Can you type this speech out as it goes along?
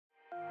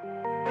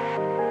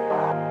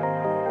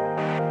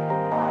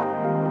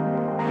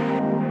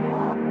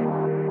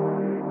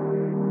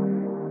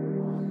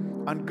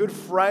on Good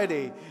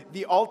Friday,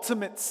 the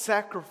ultimate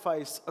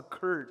sacrifice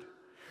occurred.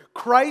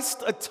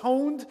 Christ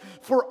atoned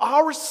for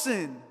our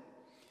sin.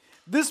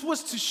 This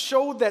was to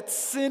show that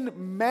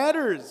sin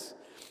matters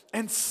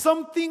and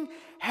something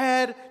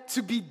had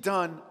to be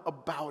done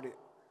about it.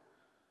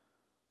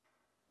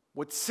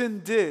 What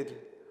sin did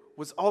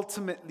was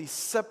ultimately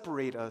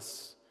separate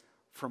us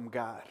from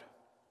God.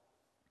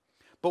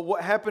 But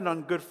what happened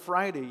on Good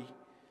Friday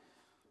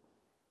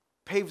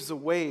paves the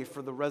way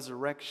for the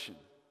resurrection.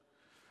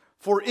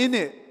 For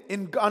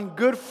on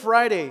Good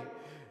Friday,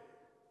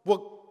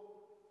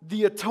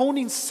 the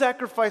atoning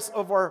sacrifice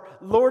of our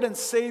Lord and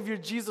Savior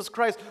Jesus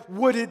Christ,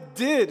 what it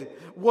did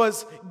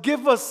was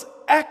give us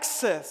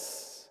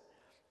access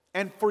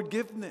and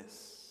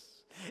forgiveness.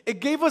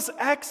 It gave us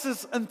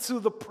access into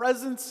the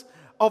presence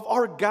of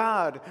our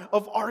God,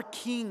 of our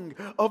King,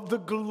 of the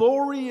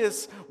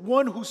glorious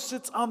one who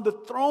sits on the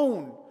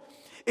throne.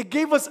 It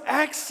gave us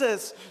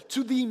access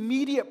to the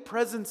immediate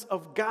presence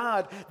of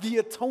God, the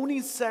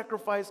atoning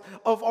sacrifice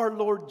of our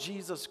Lord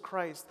Jesus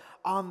Christ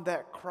on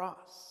that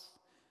cross.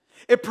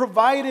 It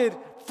provided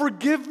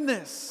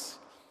forgiveness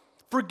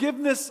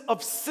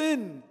of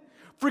sin,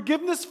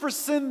 forgiveness for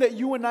sin that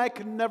you and I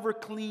could never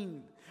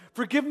clean.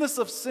 Forgiveness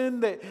of sin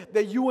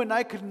that you and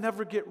I could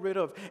never get rid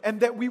of, and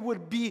that we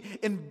would be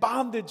in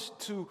bondage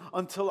to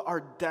until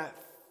our death.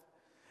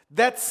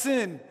 That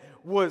sin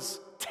was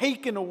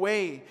taken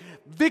away.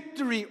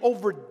 Victory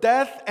over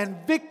death and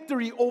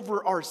victory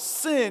over our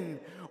sin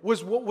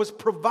was what was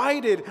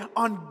provided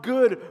on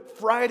Good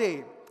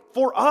Friday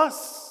for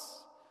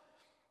us.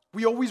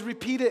 We always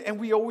repeat it and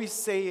we always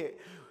say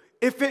it.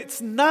 If it's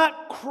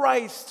not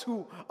Christ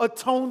who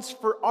atones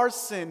for our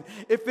sin,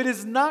 if it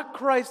is not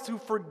Christ who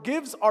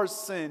forgives our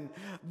sin,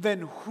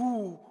 then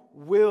who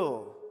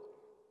will?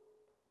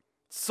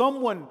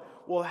 Someone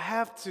will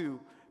have to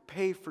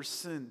pay for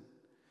sin.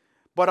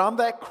 But on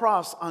that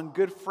cross on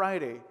Good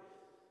Friday,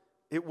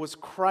 it was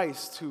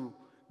Christ who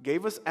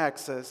gave us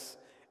access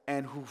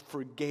and who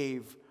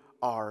forgave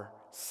our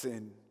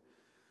sin.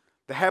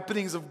 The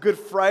happenings of Good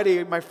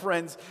Friday, my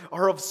friends,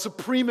 are of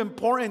supreme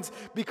importance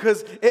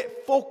because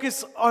it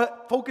focuses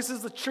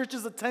the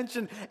church's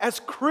attention.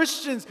 As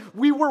Christians,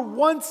 we were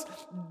once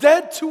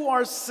dead to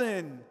our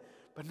sin,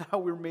 but now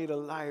we're made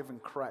alive in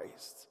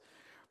Christ.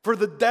 For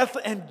the death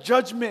and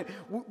judgment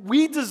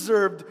we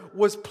deserved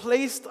was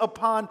placed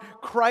upon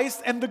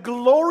Christ, and the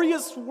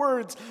glorious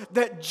words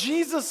that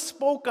Jesus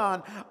spoke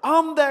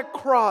on that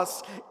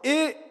cross,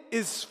 "It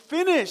is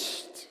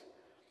finished,"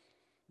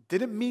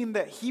 didn't mean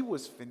that he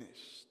was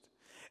finished.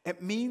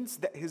 It means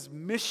that his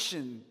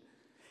mission,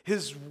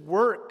 his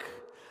work,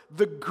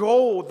 the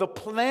goal, the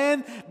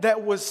plan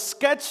that was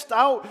sketched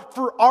out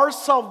for our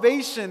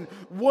salvation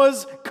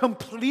was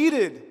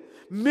completed.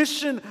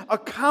 Mission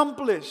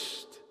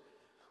accomplished.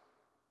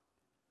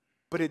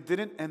 But it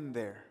didn't end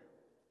there.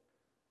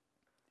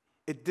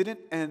 It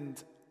didn't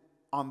end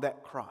on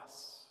that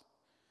cross.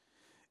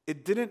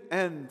 It didn't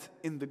end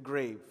in the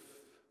grave.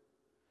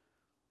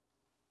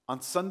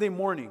 On Sunday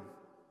morning,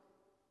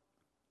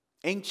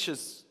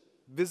 anxious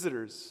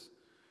visitors,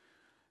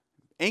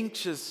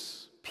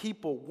 anxious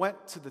people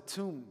went to the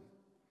tomb.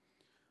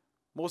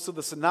 Most of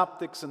the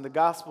synoptics and the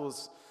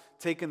Gospels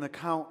take into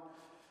account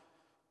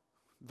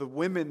the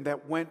women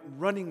that went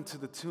running to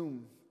the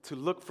tomb to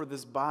look for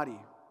this body.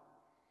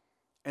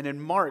 And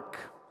in Mark,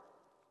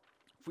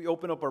 if we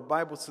open up our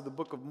Bibles to the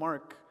book of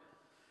Mark,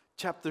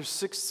 chapter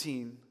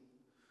 16,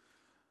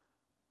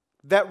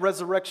 that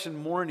resurrection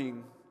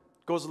morning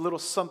goes a little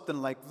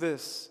something like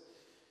this.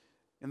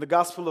 In the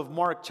Gospel of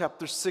Mark,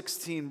 chapter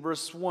 16,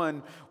 verse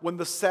 1, when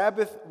the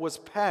Sabbath was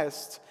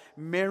past,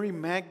 Mary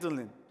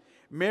Magdalene,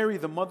 Mary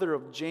the mother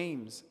of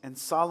James, and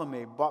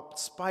Salome bought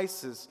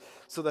spices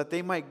so that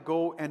they might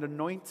go and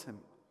anoint him.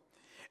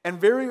 And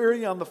very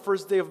early on the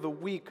first day of the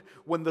week,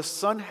 when the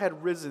sun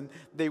had risen,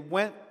 they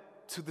went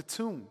to the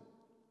tomb.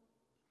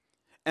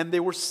 And they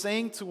were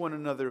saying to one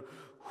another,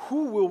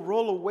 "Who will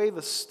roll away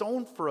the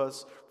stone for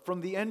us from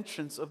the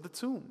entrance of the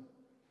tomb?"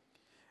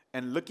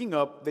 And looking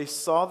up, they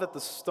saw that the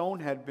stone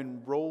had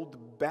been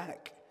rolled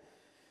back.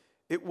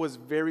 It was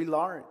very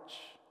large.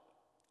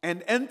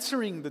 And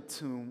entering the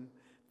tomb,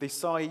 they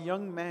saw a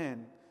young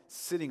man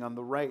sitting on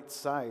the right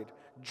side,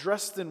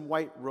 dressed in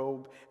white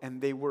robe, and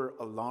they were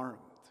alarmed.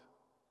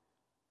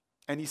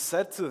 And he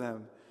said to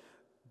them,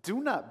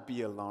 "Do not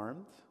be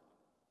alarmed.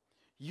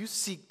 You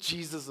seek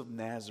Jesus of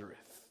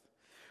Nazareth,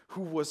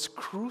 who was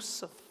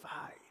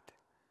crucified.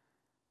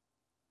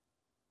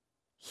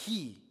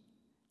 He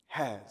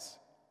has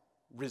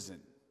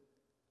risen.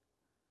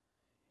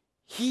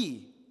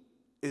 He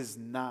is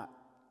not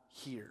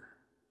here.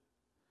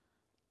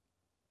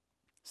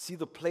 See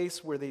the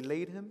place where they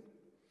laid him?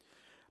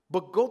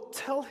 But go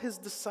tell his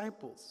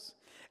disciples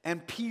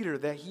and Peter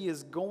that he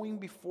is going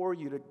before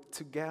you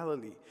to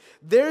Galilee.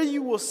 There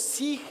you will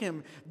see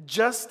him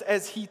just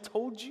as he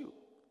told you."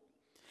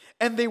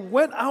 And they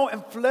went out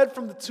and fled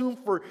from the tomb,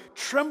 for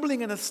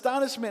trembling and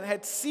astonishment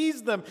had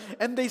seized them.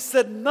 And they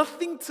said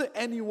nothing to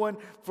anyone,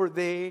 for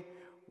they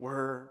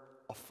were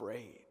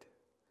afraid.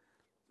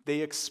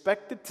 They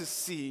expected to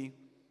see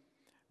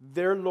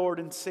their Lord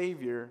and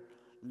Savior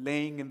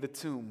laying in the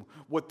tomb.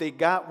 What they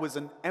got was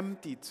an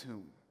empty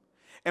tomb.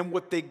 And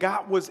what they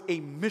got was a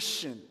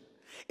mission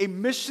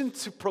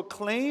to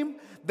proclaim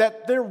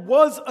that there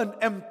was an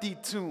empty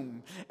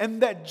tomb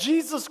and that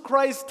Jesus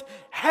Christ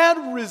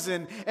had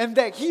risen and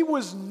that he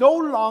was no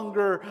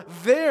longer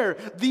there.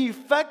 The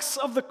effects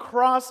of the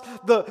cross,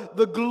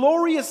 the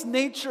glorious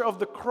nature of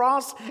the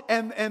cross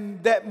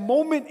and that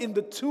moment in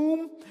the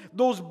tomb,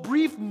 those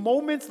brief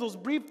moments, those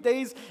brief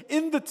days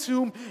in the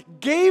tomb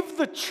gave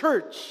the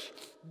church,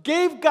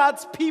 gave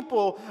God's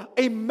people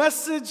a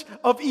message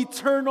of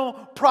eternal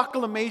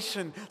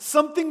proclamation,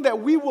 something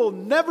that we will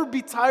never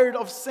be tired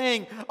of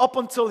saying up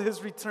until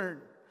his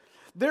return.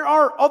 There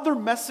are other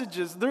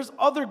messages, there's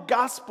other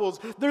gospels,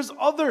 there's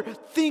other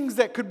things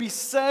that could be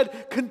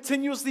said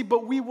continuously,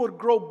 but we would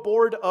grow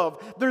bored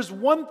of. There's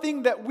one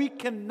thing that we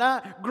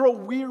cannot grow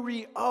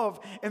weary of,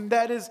 and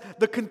that is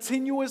the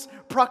continuous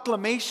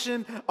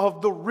proclamation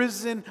of the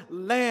risen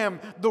Lamb,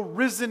 the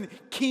risen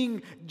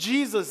King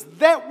Jesus.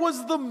 That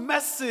was the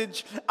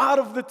message out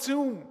of the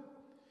tomb.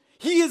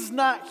 He is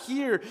not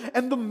here.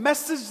 And the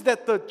message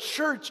that the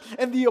church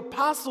and the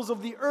apostles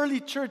of the early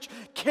church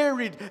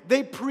carried,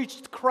 they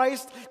preached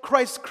Christ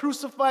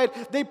crucified.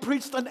 They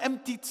preached an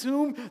empty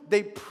tomb.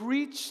 They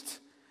preached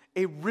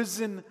a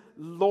risen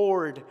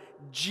Lord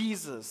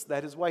Jesus.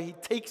 That is why he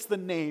takes the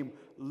name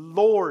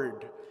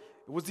Lord.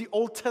 It was the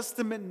Old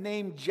Testament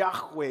name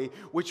Yahweh,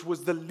 which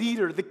was the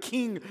leader, the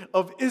king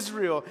of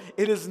Israel.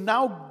 It is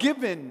now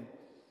given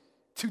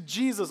to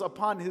Jesus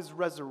upon his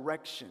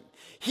resurrection.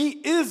 He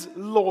is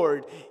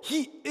Lord.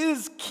 He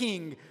is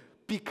King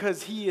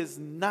because he is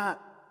not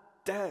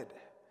dead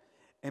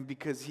and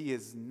because he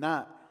is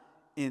not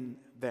in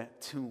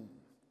that tomb.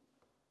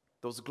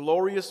 Those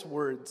glorious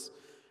words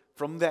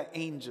from that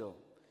angel,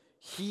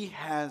 he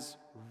has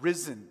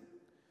risen.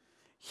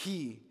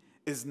 He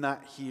is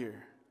not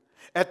here.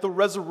 At the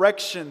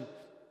resurrection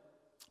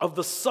of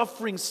the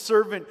suffering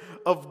servant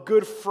of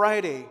Good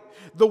Friday,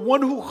 the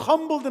one who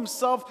humbled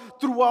himself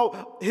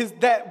throughout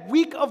that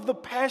week of the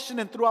Passion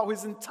and throughout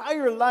his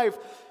entire life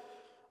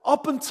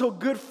up until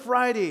Good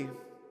Friday,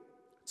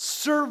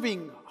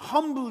 serving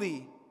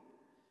humbly,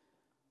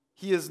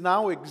 he is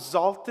now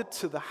exalted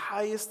to the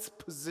highest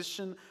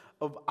position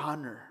of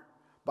honor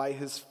by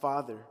his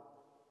Father.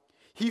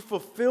 He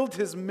fulfilled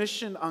his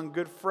mission on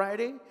Good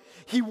Friday.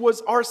 He was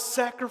our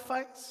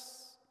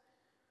sacrifice.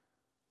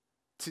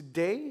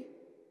 Today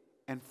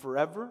and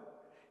forever,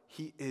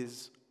 he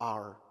is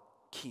our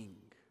King.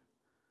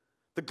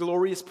 The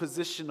glorious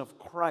position of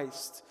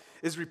Christ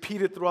is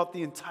repeated throughout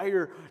the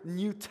entire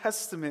New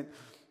Testament.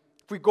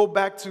 If we go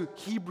back to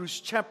Hebrews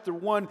chapter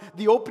 1,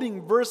 the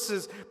opening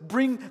verses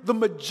bring the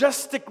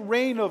majestic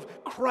reign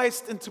of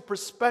Christ into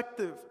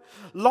perspective.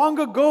 Long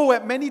ago,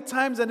 at many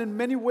times and in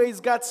many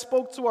ways, God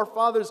spoke to our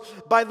fathers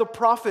by the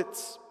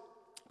prophets.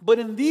 But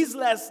in these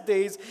last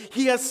days,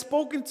 he has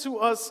spoken to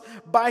us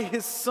by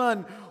his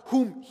Son,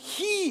 whom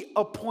he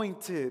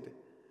appointed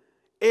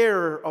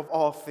heir of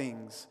all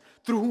things,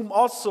 through whom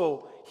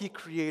also he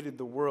created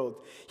the world.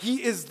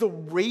 He is the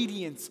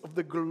radiance of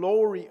the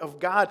glory of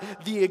God,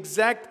 the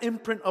exact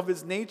imprint of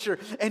his nature,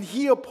 and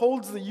he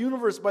upholds the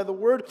universe by the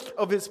word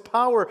of his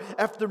power.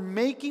 After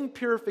making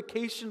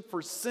purification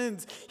for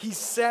sins, he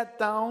sat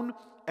down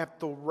at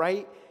the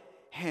right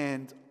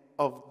hand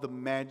of the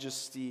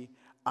Majesty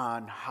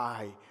on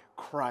high.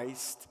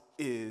 Christ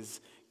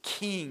is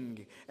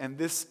King, and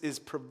this is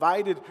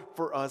provided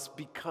for us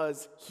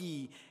because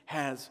he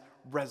has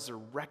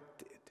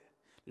resurrected.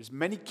 There's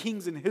many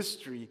kings in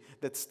history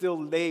that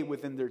still lay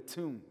within their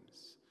tombs.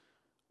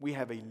 We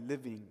have a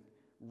living,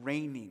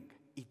 reigning,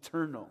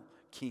 eternal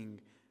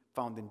King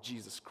found in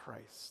Jesus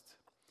Christ.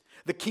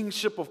 The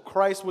kingship of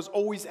Christ was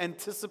always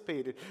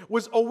anticipated,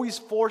 was always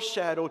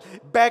foreshadowed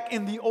back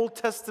in the Old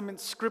Testament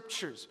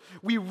scriptures.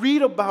 We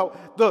read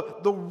about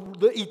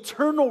the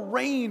eternal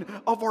reign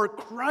of our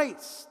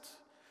Christ.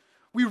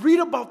 We read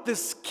about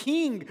this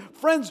king.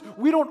 Friends,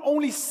 we don't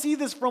only see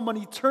this from an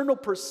eternal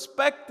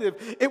perspective.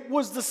 It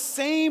was the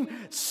same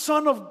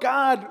Son of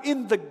God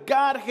in the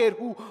Godhead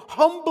who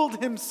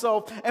humbled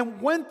himself and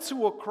went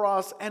to a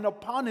cross, and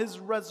upon his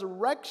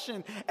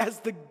resurrection as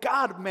the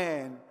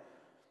God-man,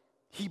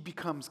 he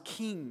becomes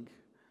king.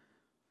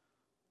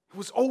 It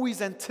was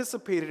always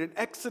anticipated in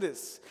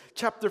Exodus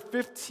chapter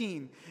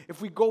 15.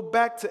 If we go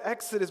back to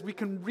Exodus, we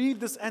can read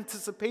this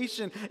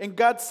anticipation. And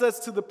God says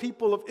to the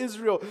people of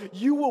Israel,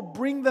 you will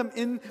bring them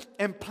in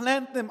and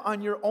plant them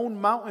on your own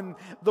mountain,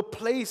 the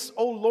place,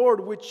 O Lord,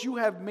 which you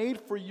have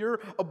made for your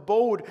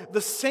abode,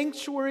 the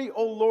sanctuary,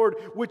 O Lord,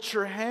 which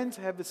your hands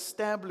have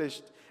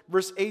established.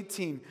 Verse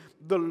 18,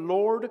 the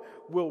Lord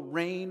will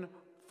reign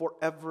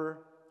forever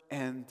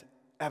and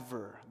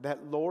ever.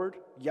 That Lord,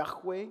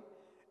 Yahweh,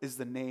 is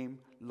the name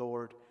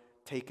Lord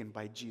taken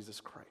by Jesus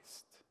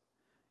Christ.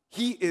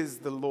 He is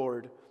the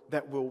Lord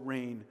that will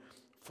reign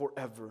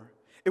forever.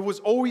 It was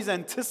always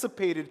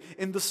anticipated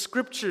in the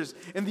scriptures.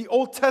 In the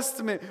Old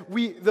Testament,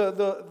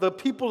 the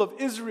people of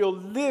Israel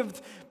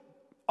lived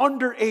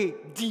under a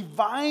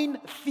divine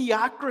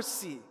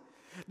theocracy.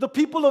 The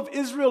people of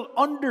Israel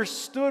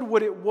understood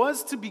what it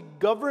was to be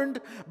governed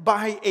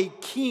by a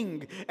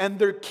king, and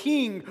their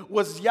king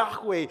was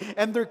Yahweh,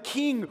 and their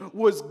king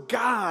was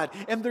God,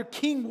 and their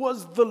king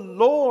was the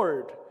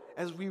Lord,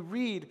 as we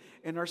read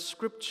in our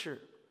scripture.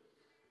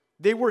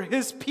 They were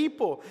his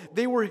people.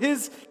 They were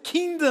his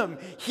kingdom.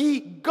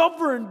 He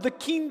governed the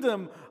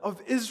kingdom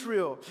of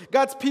Israel.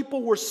 God's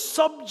people were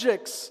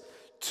subjects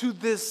to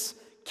this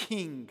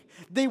king.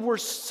 They were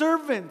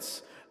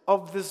servants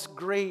of this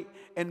great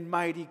and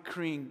mighty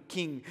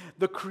king,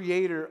 the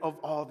creator of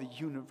all the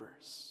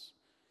universe.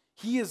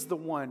 He is the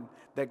one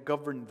that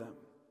governed them.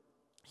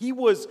 He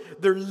was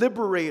their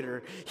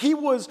liberator. He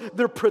was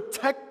their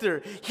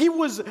protector. He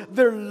was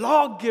their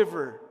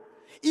lawgiver.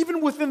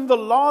 Even within the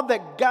law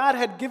that God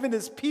had given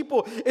his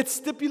people, it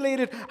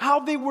stipulated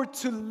how they were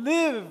to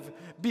live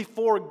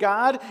before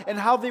God and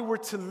how they were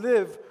to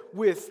live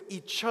with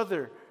each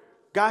other.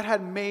 God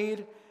had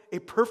made a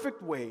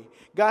perfect way.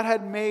 God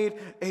had made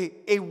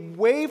a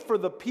way for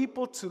the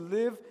people to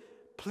live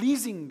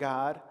pleasing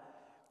God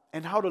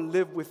and how to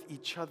live with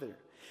each other.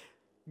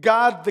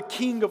 God, the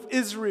King of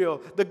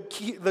Israel, the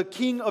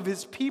King of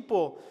his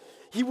people,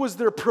 he was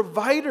their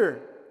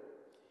provider.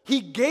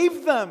 He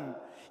gave them.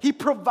 He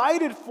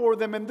provided for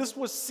them, and this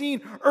was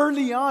seen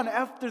early on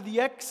after the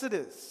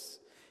Exodus.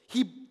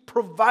 He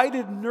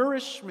provided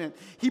nourishment.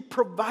 He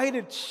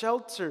provided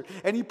shelter,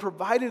 and he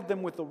provided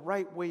them with the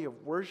right way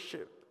of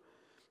worship.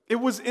 It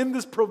was in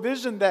this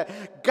provision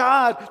that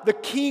God, the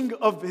King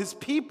of his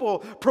people,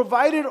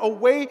 provided a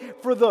way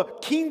for the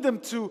kingdom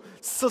to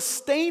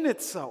sustain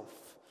itself.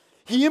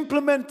 He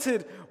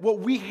implemented what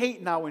we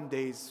hate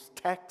nowadays,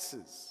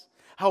 taxes.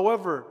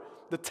 However,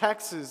 the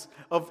taxes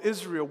of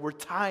Israel were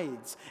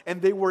tithes,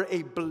 and they were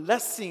a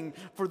blessing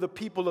for the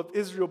people of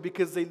Israel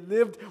because they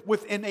lived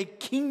within a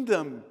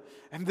kingdom.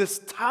 And this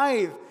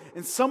tithe,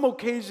 in some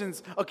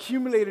occasions,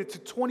 accumulated to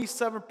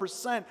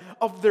 27%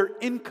 of their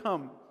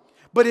income.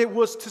 But it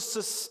was to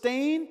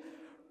sustain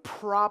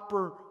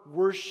proper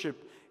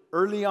worship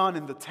early on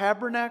in the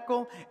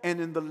tabernacle and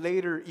in the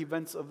later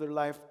events of their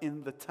life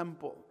in the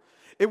temple.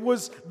 It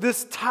was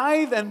this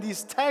tithe and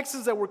these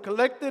taxes that were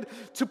collected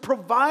to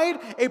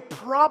provide a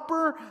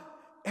proper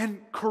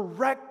and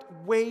correct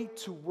way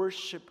to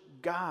worship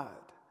God.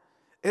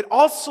 It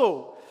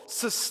also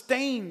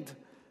sustained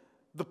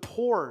the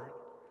poor.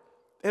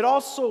 It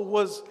also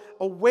was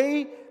a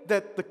way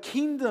that the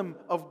kingdom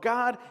of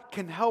God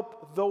can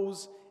help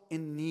those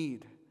in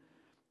need.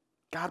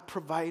 God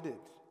provided.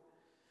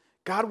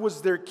 God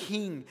was their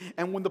king.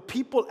 And when the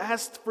people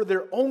asked for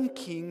their own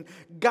king,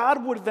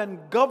 God would then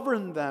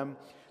govern them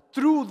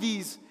through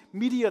these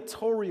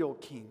mediatorial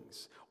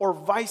kings or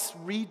vice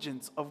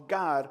regents of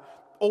God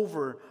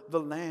over the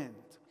land.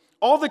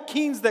 All the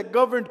kings that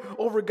governed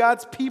over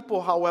God's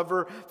people,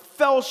 however,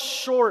 fell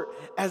short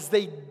as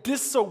they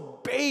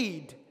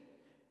disobeyed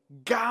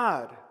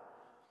God.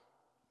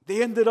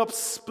 They ended up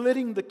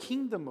splitting the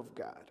kingdom of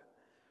God.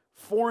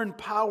 Foreign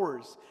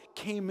powers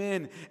came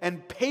in,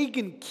 and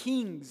pagan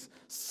kings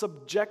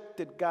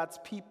subjected God's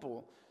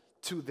people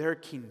to their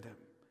kingdom.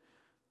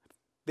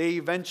 They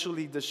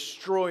eventually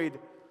destroyed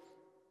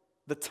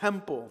the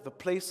temple, the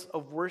place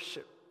of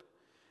worship,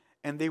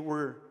 and they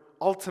were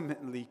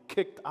ultimately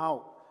kicked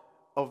out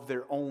of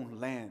their own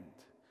land.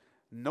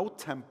 No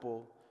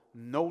temple,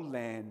 no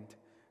land,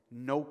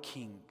 no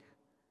king.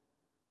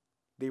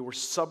 They were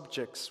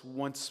subjects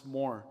once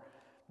more.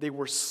 They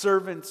were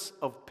servants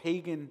of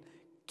pagan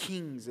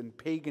kings and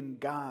pagan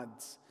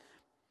gods.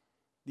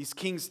 These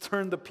kings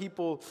turned the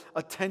people's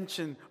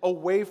attention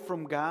away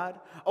from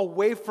God,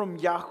 away from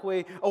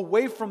Yahweh,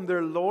 away from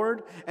their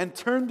Lord, and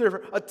turned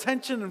their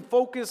attention and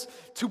focus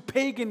to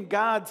pagan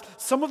gods.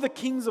 Some of the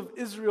kings of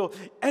Israel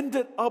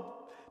ended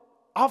up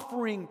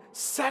offering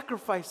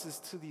sacrifices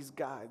to these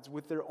gods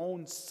with their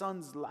own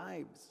sons'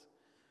 lives.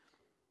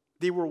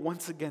 They were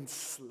once again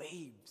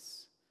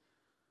slaves,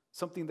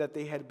 something that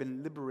they had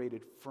been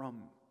liberated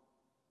from.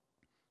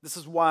 This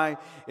is why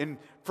in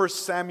 1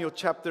 Samuel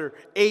chapter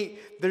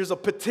 8, there's a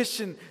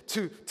petition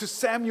to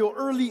Samuel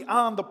early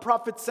on, the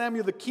prophet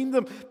Samuel, the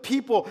kingdom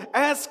people.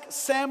 Ask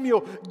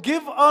Samuel,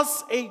 give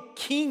us a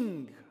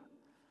king.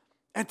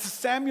 And to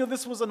Samuel,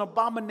 this was an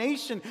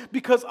abomination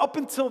because up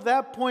until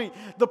that point,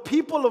 the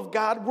people of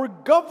God were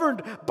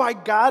governed by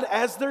God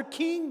as their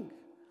king.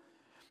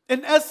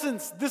 In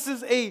essence, this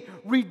is a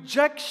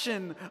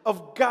rejection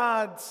of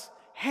God's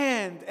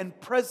hand and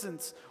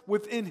presence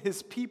within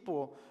his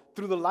people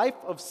through the life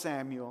of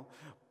Samuel.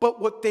 But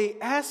what they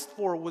asked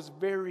for was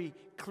very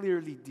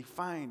clearly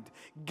defined.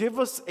 Give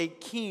us a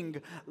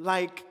king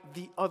like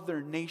the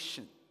other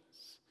nations.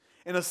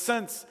 In a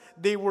sense,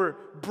 they were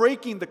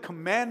breaking the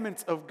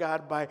commandments of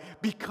God by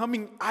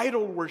becoming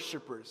idol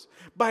worshipers,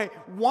 by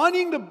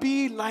wanting to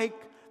be like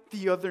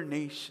the other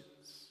nations.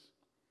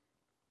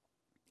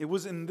 It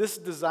was in this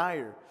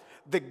desire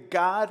that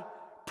God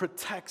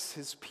protects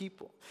his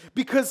people.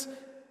 Because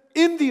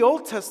in the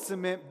Old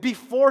Testament,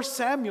 before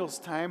Samuel's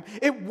time,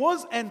 it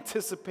was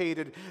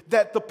anticipated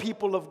that the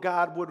people of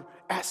God would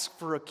ask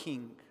for a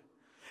king.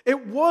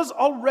 It was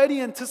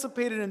already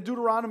anticipated in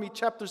Deuteronomy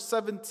chapter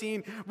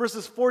 17,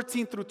 verses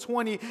 14 through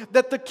 20,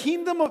 that the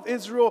kingdom of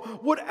Israel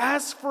would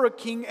ask for a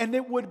king and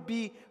it would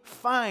be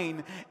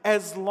fine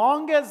as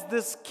long as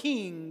this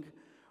king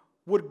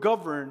would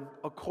govern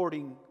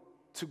according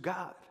to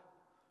God.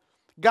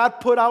 God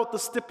put out the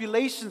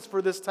stipulations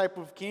for this type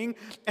of king,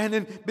 and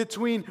in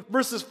between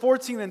verses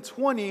 14 and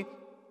 20,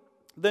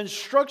 the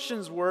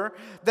instructions were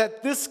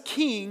that this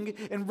king,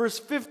 in verse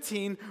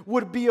 15,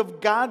 would be of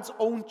God's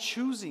own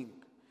choosing.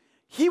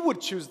 He would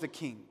choose the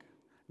king,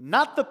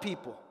 not the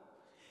people.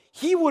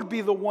 He would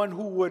be the one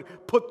who would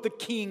put the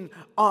king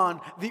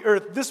on the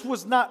earth. This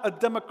was not a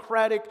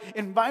democratic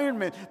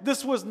environment.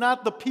 This was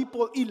not the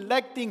people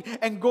electing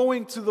and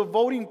going to the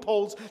voting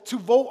polls to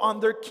vote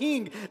on their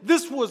king.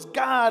 This was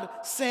God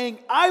saying,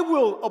 I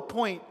will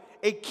appoint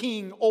a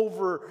king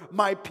over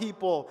my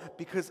people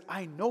because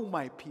I know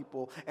my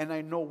people and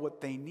I know what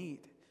they need.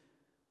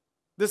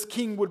 This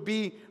king would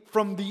be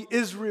from the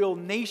Israel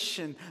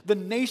nation, the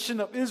nation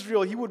of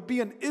Israel. He would be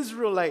an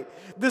Israelite.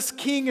 This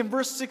king in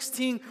verse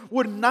 16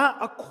 would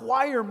not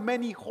acquire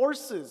many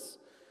horses.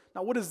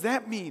 Now, what does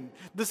that mean?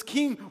 This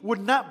king would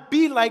not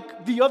be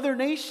like the other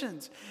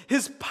nations.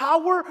 His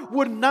power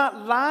would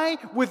not lie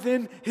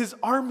within his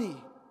army.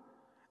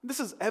 This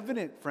is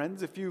evident,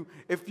 friends, if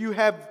you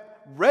have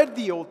read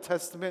the Old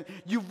Testament,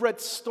 you've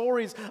read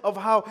stories of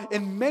how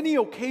in many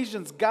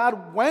occasions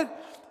God went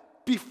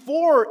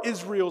before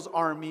Israel's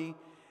army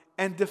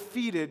and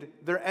defeated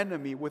their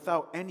enemy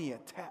without any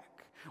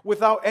attack,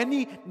 without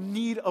any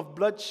need of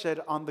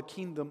bloodshed on the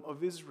kingdom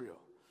of Israel.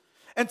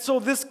 And so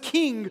this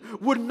king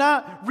would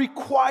not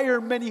require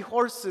many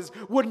horses,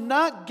 would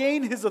not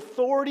gain his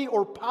authority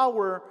or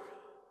power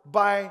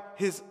by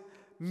his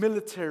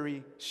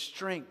military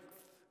strength.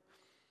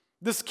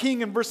 This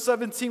king in verse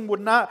 17 would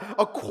not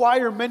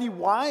acquire many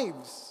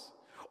wives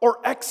or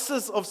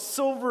excess of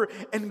silver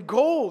and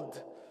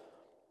gold.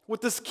 What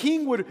this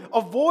king would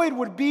avoid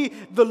would be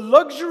the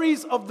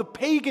luxuries of the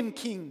pagan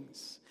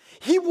kings.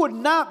 He would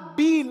not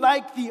be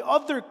like the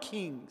other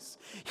kings.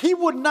 He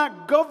would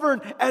not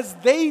govern as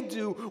they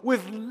do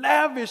with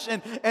lavish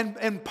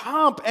and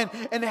pomp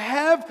and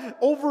have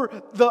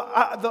over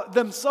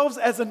themselves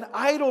as an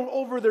idol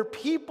over their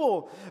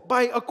people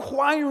by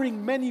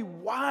acquiring many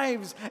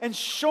wives and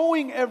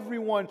showing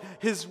everyone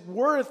his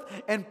worth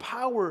and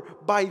power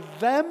by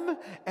them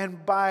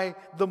and by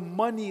the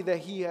money that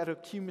he had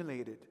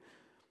accumulated.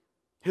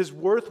 His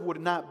worth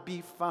would not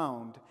be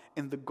found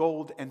in the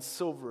gold and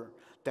silver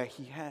that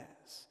he has.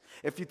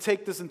 If you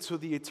take this into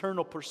the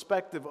eternal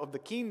perspective of the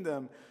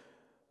kingdom,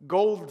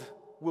 gold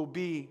will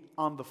be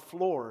on the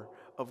floor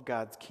of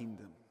God's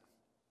kingdom.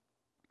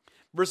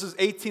 Verses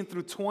 18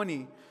 through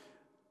 20,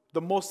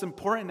 the most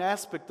important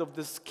aspect of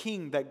this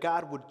king that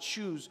God would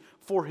choose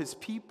for his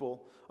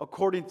people,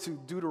 according to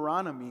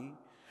Deuteronomy,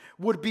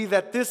 would be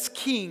that this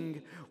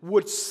king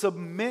would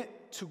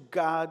submit to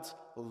God's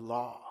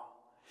law.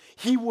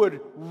 He would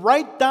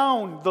write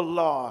down the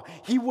law.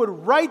 He would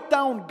write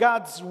down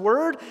God's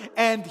word,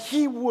 and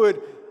he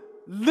would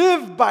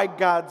live by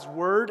God's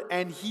word,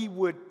 and he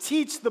would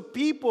teach the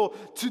people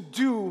to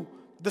do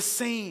the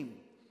same.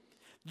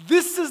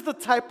 This is the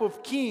type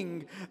of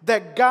king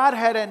that God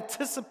had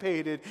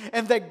anticipated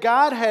and that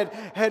God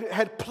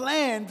had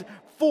planned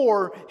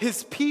for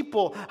his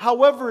people.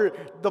 However,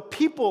 the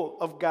people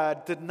of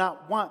God did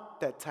not want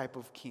that type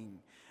of king.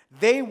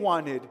 They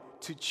wanted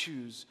to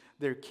choose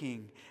their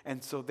king,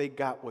 and so they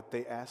got what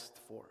they asked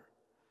for.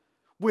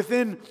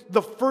 Within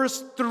the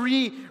first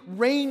 3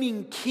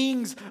 reigning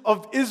kings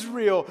of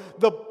Israel,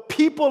 the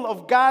people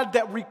of God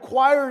that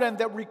required and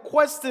that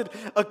requested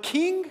a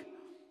king,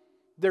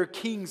 their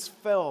kings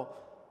fell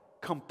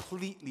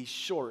completely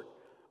short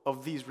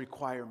of these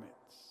requirements.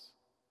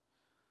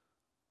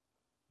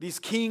 These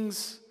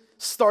kings,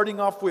 starting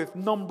off with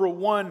number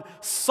 1,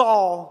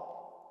 Saul,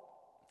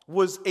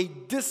 was a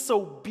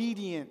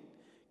disobedient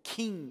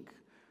king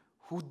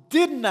who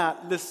did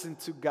not listen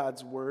to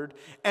God's word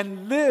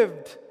and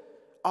lived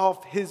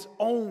off his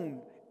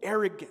own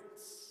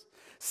arrogance,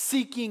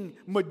 seeking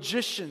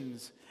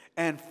magicians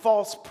and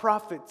false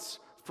prophets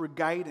for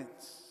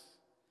guidance.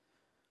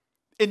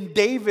 In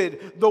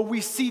David, though we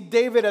see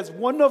David as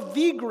one of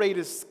the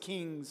greatest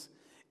kings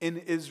in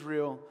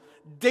Israel,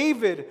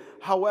 David,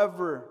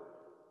 however,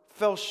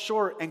 fell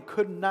short and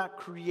could not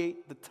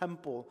create the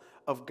temple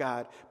of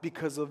God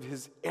because of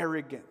his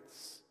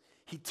arrogance.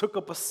 He took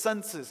up a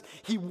census.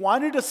 He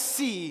wanted to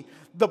see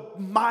the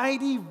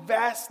mighty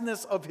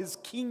vastness of his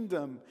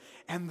kingdom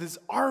and his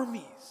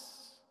armies.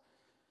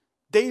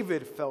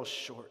 David fell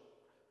short.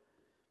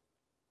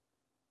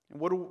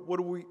 And what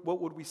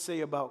would we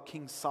say about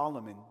King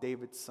Solomon,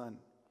 David's son?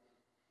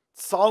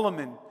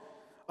 Solomon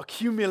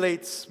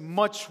accumulates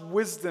much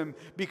wisdom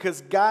because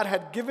God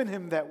had given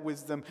him that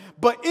wisdom.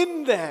 But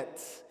in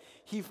that,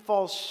 he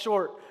falls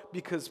short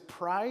because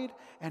pride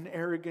and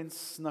arrogance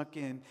snuck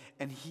in,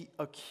 and he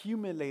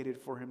accumulated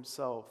for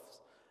himself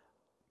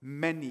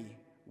many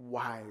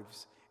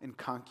wives and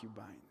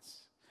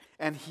concubines.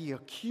 And he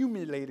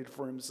accumulated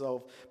for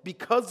himself,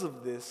 because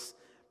of this,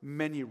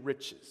 many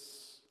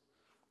riches.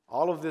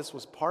 All of this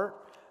was part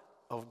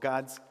of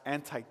God's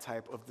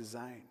antitype of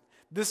design.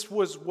 This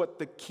was what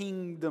the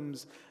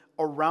kingdoms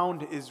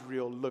around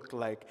Israel looked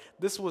like.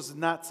 This was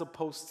not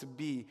supposed to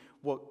be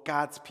what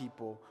God's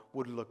people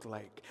would look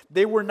like.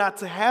 They were not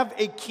to have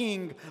a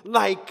king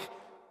like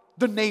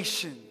the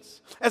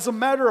nations. As a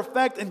matter of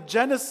fact, in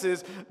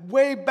Genesis,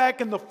 way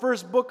back in the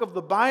first book of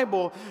the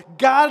Bible,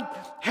 God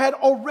had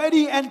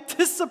already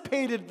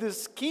anticipated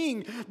this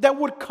king that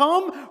would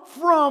come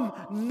from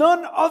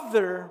none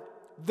other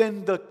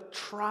than the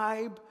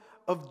tribe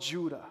of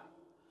Judah.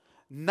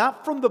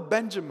 Not from the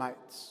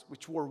Benjamites,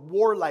 which were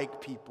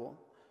warlike people,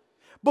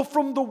 but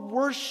from the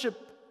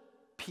worship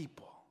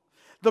people.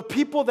 The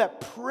people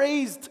that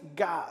praised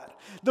God.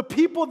 The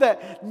people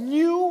that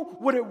knew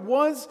what it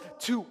was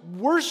to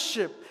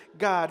worship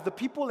God. The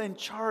people in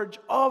charge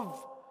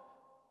of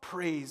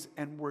praise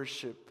and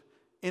worship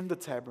in the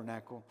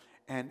tabernacle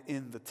and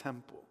in the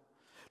temple.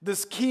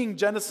 This king,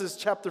 Genesis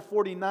chapter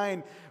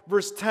 49,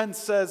 verse 10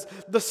 says,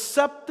 "The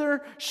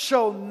scepter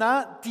shall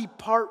not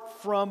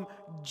depart from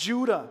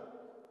Judah,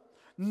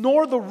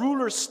 nor the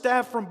ruler's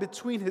staff from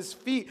between his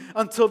feet,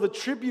 until the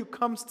tribute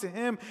comes to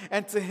him,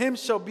 and to him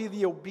shall be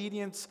the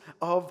obedience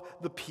of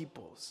the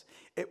peoples."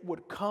 It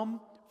would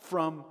come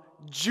from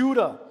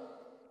Judah.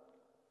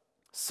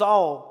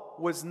 Saul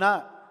was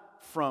not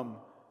from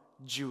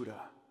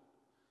Judah.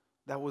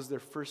 That was their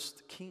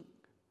first king.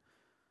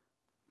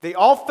 They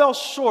all fell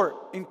short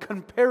in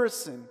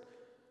comparison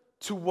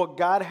to what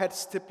God had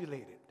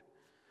stipulated.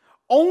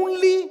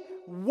 Only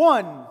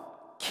one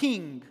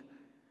king,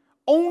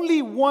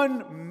 only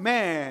one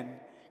man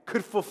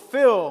could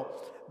fulfill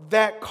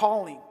that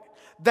calling.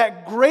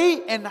 That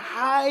great and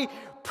high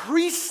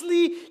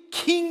priestly,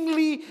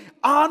 kingly,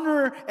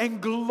 honor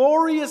and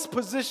glorious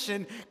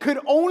position could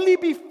only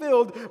be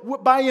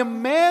filled by a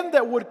man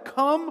that would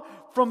come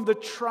from the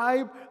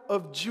tribe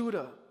of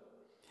Judah.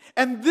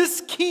 And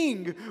this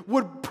king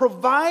would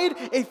provide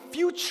a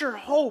future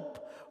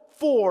hope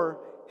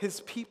for his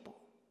people,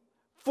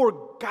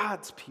 for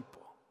God's people.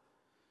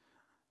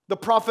 The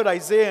prophet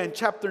Isaiah in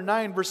chapter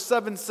 9 verse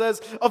 7 says,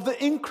 "Of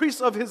the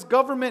increase of his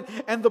government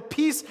and the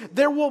peace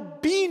there will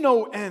be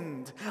no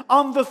end.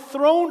 On the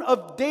throne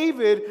of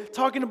David,"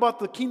 talking about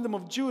the kingdom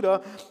of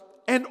Judah,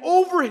 "and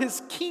over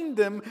his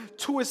kingdom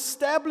to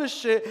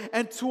establish it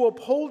and to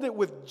uphold it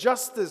with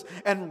justice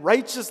and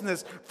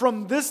righteousness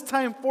from this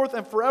time forth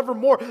and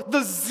forevermore.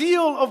 The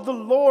zeal of the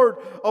Lord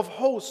of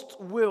hosts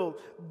will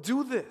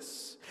do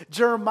this."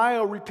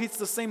 Jeremiah repeats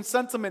the same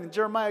sentiment in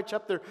Jeremiah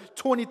chapter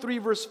 23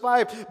 verse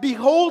 5.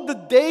 "Behold, the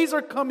days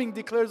are coming,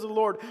 declares the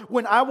Lord,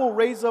 when I will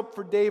raise up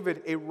for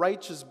David a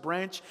righteous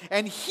branch,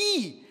 and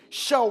he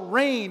shall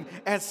reign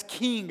as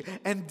king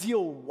and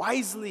deal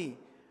wisely,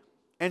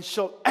 and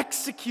shall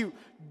execute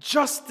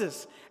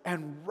justice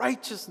and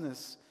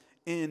righteousness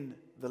in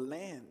the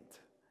land."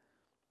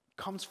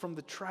 Comes from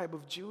the tribe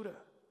of Judah.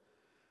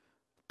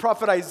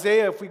 Prophet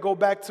Isaiah, if we go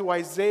back to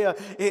Isaiah,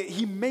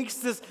 he makes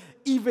this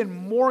even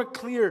more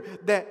clear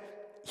that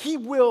he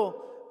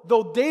will,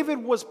 though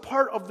David was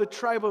part of the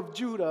tribe of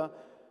Judah,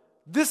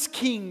 this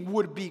king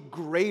would be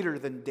greater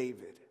than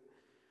David.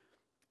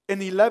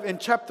 In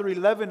chapter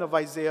 11 of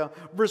Isaiah,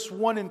 verse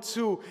 1 and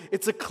 2,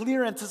 it's a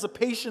clear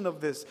anticipation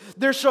of this.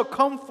 "There shall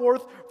come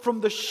forth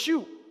from the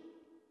shoot,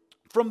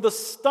 from the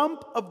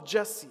stump of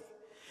Jesse,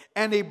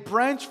 and a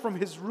branch from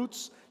his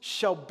roots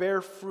shall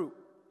bear fruit.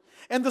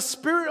 And the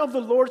Spirit of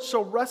the Lord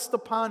shall rest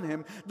upon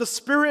him, the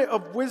Spirit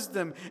of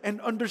wisdom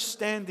and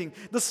understanding,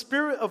 the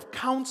Spirit of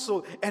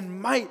counsel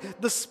and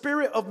might, the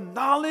Spirit of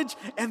knowledge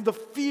and the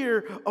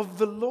fear of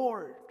the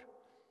Lord."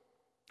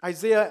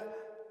 Isaiah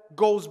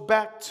goes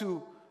back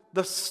to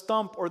the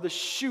stump or the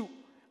shoot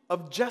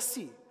of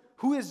Jesse.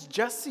 Who is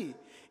Jesse?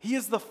 He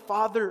is the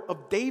father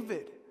of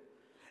David.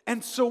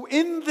 And so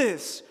in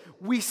this,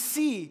 we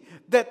see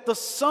that the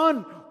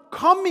son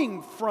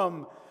coming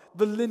from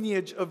the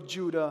lineage of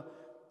Judah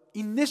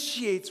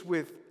initiates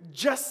with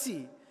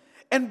Jesse.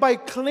 And by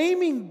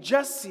claiming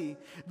Jesse,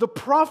 the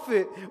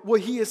prophet,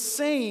 what he is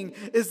saying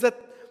is that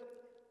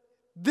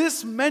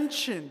this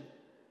mention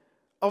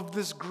of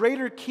this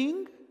greater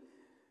king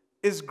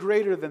is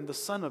greater than the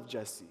son of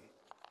Jesse,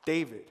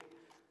 David.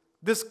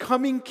 This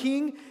coming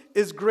king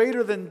is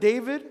greater than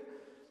David,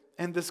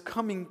 and this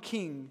coming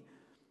king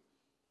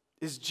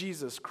is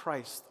Jesus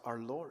Christ our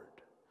Lord.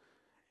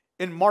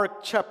 In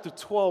Mark chapter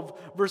 12,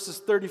 verses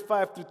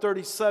 35 through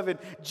 37,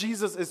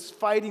 Jesus is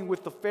fighting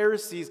with the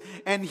Pharisees,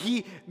 and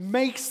he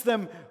makes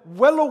them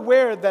well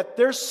aware that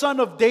their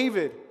son of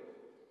David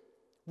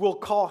will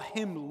call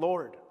him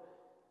Lord.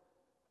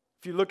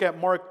 If you look at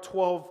Mark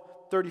 12,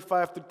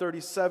 35 through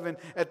 37,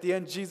 at the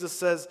end Jesus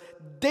says,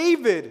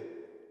 "David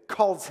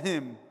calls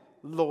him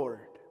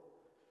Lord."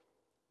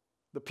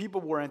 The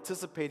people were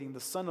anticipating the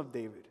son of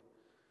David.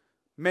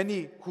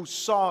 Many who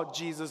saw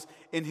Jesus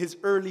in his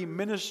early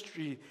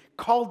ministry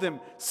called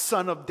him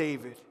Son of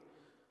David.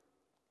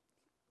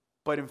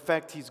 But in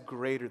fact, he's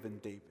greater than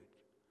David.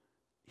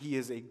 He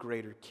is a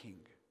greater king.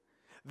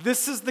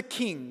 This is the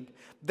king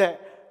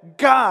that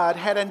God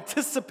had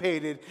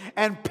anticipated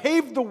and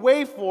paved the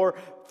way for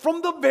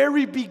from the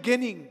very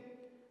beginning.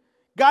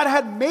 God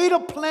had made a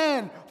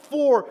plan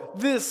for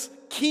this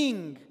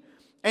king,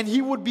 and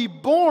he would be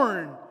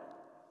born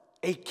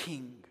a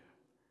king.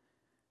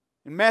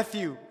 In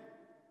Matthew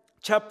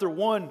chapter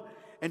 1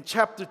 and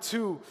chapter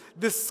 2,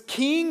 this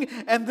king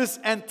and this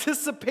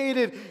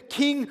anticipated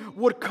king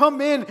would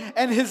come in,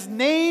 and his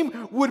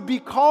name would be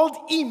called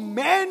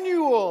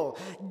Emmanuel,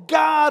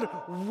 God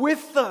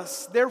with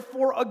us.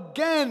 Therefore,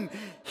 again,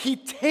 he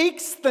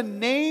takes the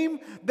name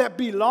that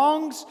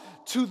belongs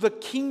to the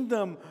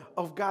kingdom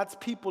of God's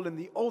people in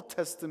the Old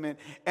Testament,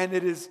 and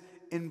it is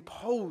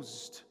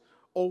imposed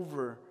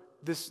over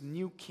this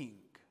new king.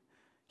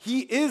 He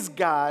is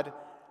God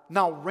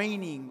now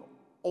reigning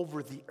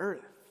over the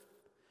earth.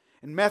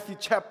 In Matthew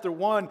chapter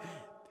 1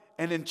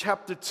 and in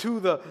chapter 2,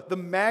 the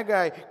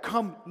Magi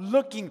come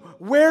looking.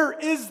 Where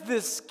is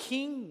this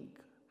king?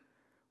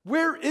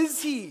 Where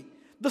is he?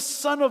 The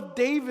son of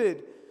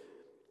David.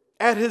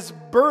 At his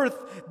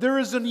birth, there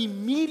is an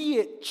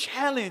immediate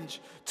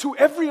challenge to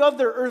every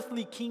other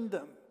earthly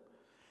kingdom.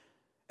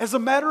 As a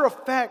matter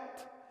of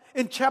fact,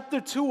 in chapter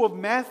 2 of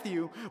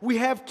Matthew, we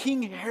have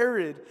King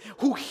Herod,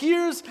 who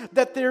hears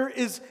that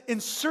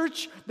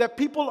that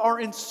people are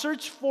in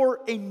search for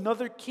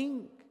another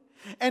king.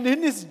 And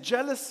in his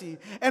jealousy,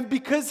 and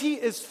because he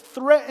is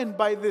threatened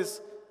by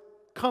this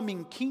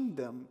coming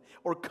kingdom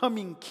or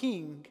coming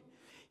king,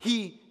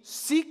 he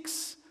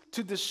seeks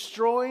to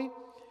destroy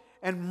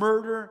and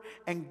murder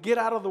and get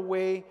out of the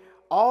way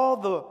all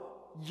the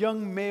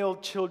young male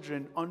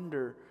children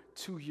under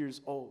 2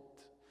 years old,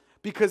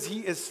 because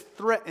he is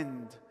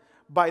threatened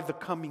by the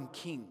coming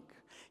king.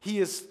 He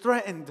is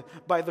threatened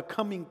by the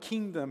coming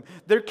kingdom.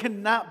 There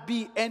cannot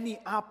be any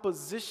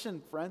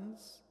opposition,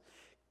 friends.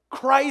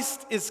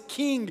 Christ is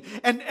king,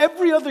 and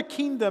every other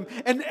kingdom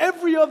and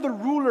every other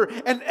ruler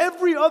and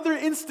every other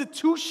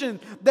institution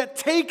that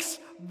takes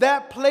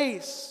that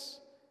place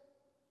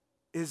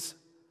is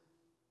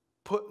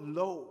put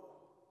low,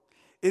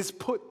 is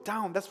put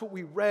down. That's what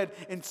we read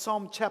in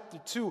Psalm chapter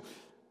 2.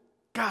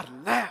 God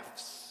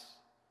laughs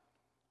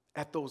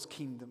at those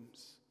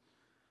kingdoms.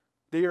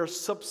 They are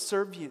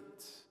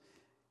subservient,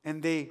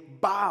 and they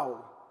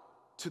bow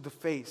to the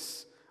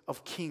face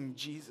of King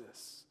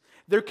Jesus.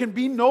 There can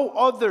be no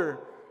other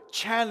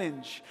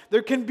challenge.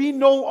 There can be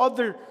no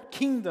other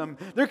kingdom.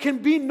 There can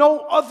be no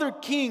other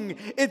king.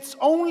 It's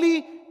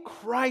only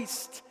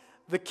Christ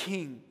the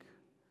King.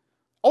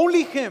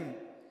 Only him.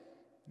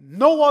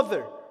 No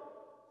other.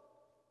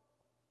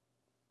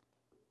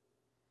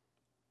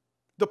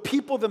 The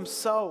people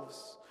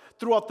themselves,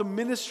 throughout the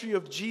ministry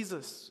of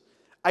Jesus,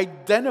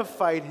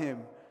 identified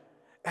him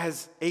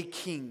as a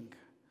king.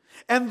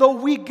 And though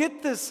we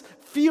get this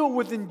feel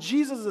within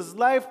Jesus'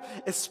 life,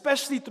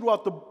 especially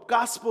throughout the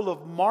Gospel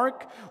of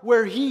Mark,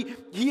 where he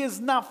is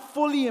not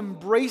fully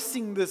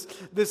embracing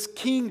this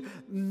king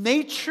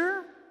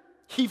nature,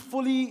 he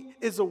fully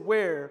is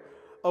aware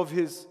of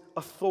his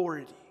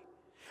authority.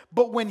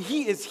 But when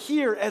he is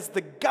here as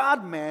the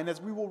God-man, as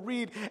we will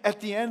read at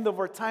the end of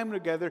our time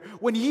together,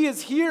 when he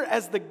is here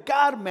as the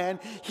God-man,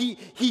 he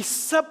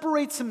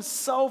separates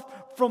himself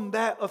from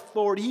that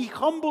authority. He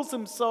humbles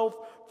himself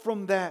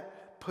from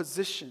that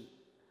position.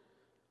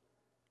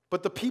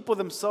 But the people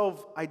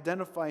themselves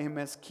identify him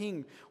as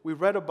king. We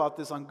read about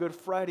this on Good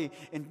Friday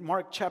in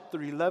Mark chapter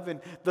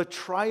 11. The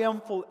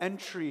triumphal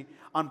entry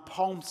on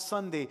Palm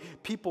Sunday,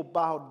 people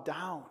bowed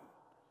down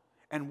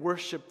and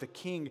worshiped the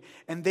king,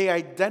 and they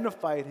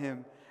identified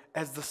him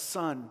as the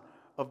son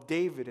of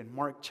David in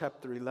Mark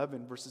chapter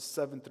 11, verses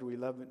 7 through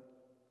 11.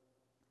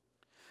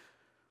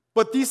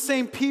 But these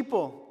same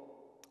people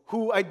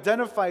who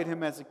identified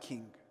him as a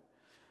king,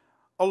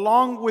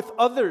 along with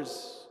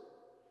others,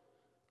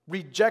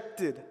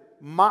 rejected,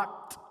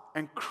 mocked,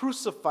 and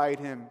crucified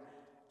him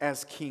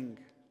as king.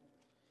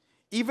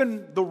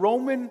 Even the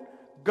Roman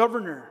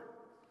governor,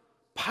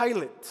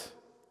 Pilate,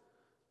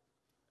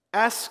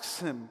 asks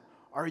him,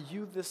 "Are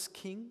you this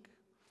king?"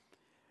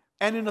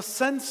 And in a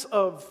sense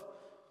of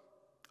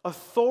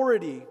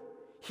authority,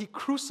 he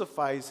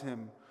crucifies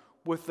him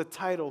with the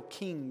title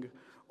king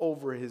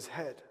over his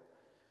head.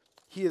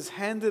 He is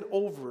handed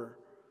over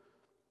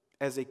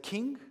as a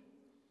king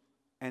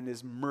and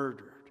is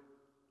murdered.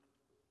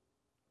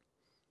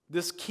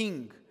 This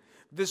king,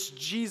 this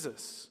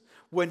Jesus,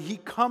 when he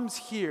comes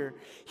here,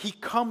 he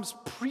comes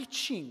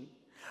preaching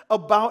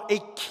about a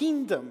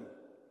kingdom.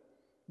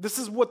 This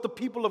is what the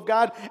people of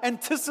God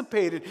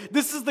anticipated.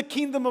 This is the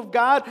kingdom of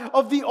God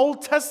of the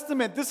Old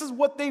Testament. This is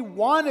what they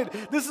wanted.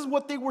 This is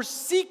what they were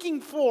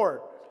seeking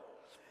for.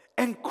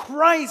 And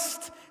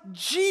Christ,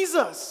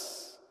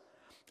 Jesus,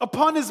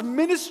 upon his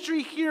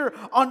ministry here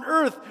on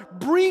earth,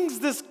 brings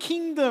this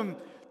kingdom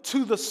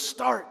to the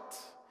start.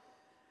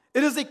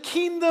 It is a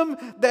kingdom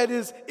that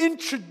is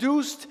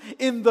introduced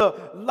in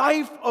the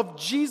life of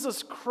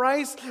Jesus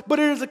Christ, but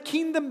it is a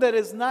kingdom that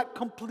is not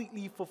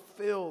completely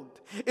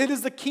fulfilled. It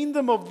is the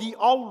kingdom of the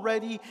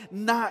already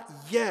not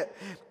yet.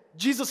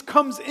 Jesus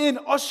comes in,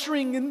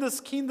 ushering in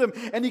this kingdom,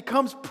 and he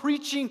comes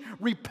preaching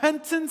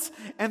repentance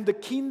and the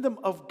kingdom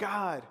of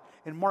God.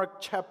 In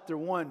Mark chapter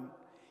 1,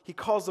 he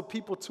calls the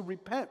people to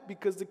repent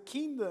because the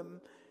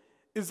kingdom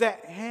is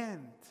at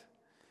hand.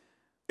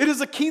 It is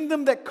a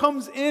kingdom that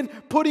comes in,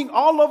 putting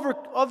all of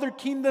other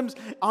kingdoms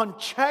on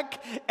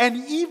check,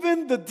 and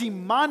even the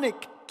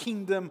demonic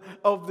kingdom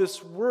of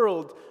this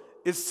world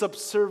is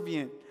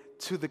subservient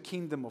to the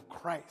kingdom of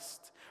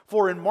Christ.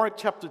 For in Mark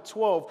chapter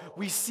 12,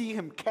 we see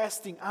him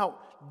casting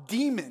out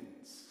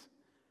demons.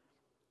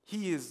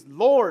 He is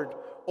Lord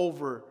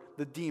over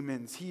the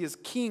demons. He is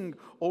king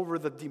over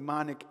the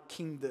demonic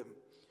kingdom.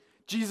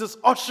 Jesus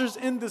ushers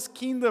in this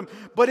kingdom,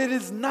 but it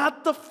is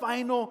not the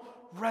final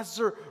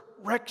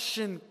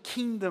resurrection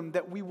kingdom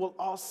that we will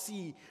all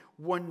see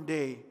one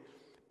day,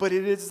 but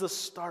it is the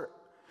start.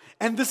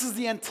 And this is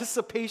the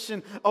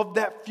anticipation of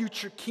that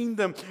future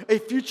kingdom, a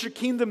future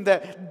kingdom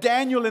that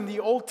Daniel in the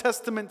Old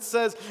Testament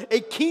says,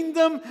 a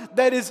kingdom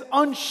that is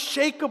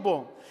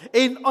unshakable,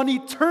 an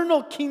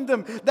eternal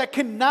kingdom that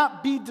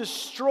cannot be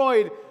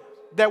destroyed,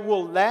 that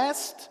will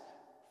last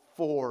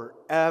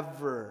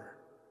forever.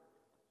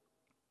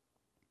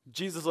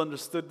 Jesus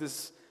understood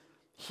this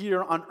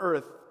here on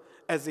earth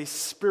as a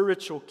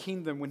spiritual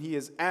kingdom when he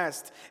is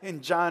asked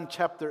in John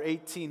chapter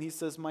 18. He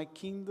says, my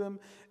kingdom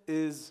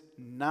is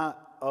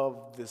not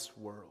of this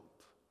world.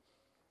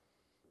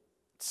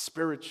 It's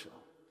spiritual.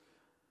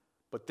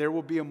 But there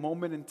will be a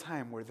moment in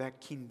time where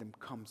that kingdom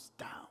comes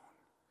down.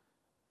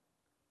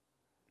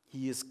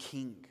 He is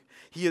king.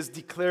 He is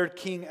declared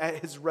king at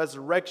his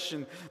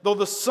resurrection. Though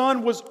the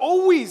Son was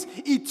always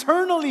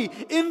eternally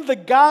in the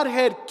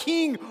Godhead,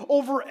 king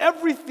over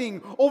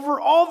everything, over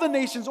all the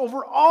nations,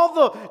 over all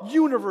the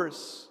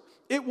universe.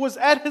 It was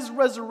at his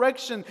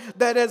resurrection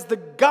that as the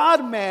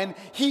God-man,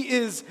 he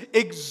is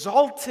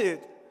exalted.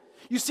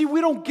 You see,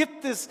 we don't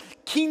get this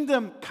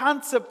kingdom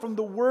concept from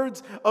the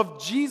words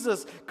of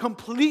Jesus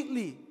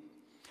completely.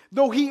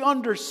 Though he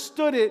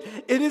understood it,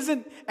 it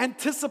isn't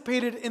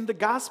anticipated in the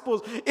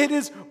Gospels. It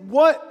is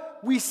what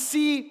we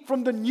see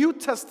from the New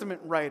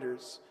Testament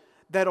writers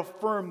that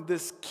affirm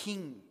this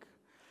king.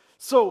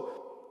 So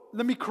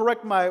let me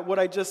correct what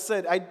I just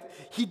said.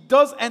 He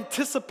does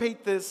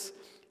anticipate this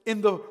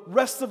in the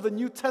rest of the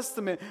New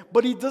Testament,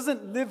 but he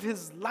doesn't live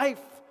his life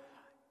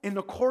in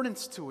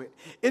accordance to it.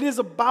 It is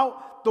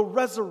about the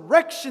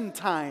resurrection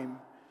time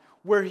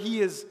where he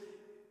is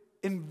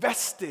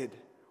invested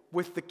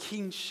with the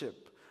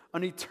kingship,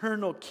 an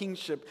eternal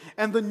kingship.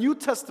 And the New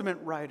Testament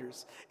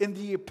writers in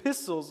the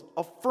epistles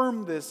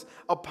affirm this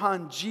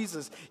upon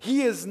Jesus.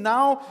 He is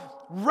now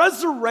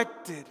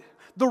resurrected.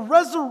 The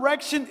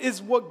resurrection is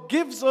what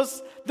gives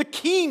us the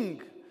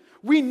king.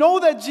 We know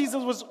that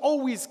Jesus was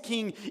always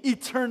king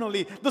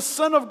eternally. The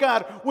Son of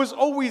God was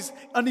always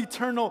an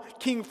eternal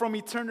king from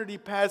eternity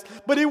past.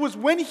 But it was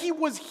when he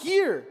was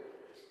here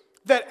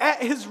that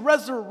at his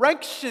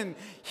resurrection,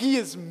 he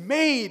is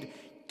made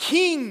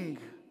king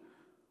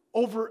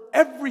over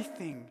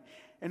everything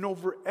and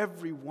over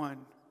everyone.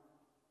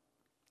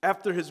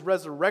 After his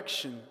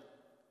resurrection,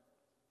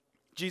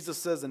 Jesus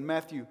says in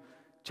Matthew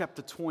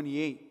chapter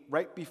 28,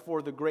 right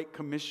before the Great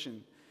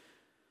Commission,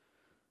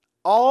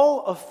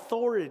 all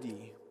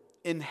authority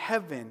in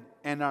heaven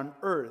and on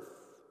earth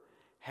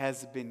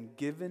has been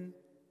given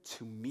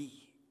to me.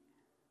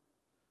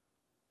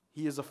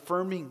 He is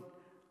affirming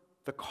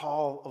the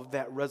call of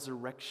that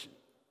resurrection.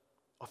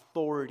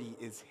 Authority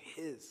is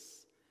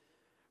his.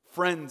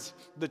 Friends,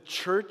 the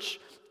church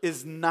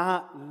is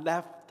not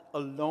left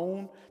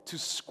alone to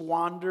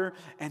squander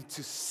and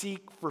to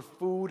seek for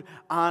food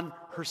on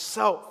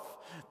herself.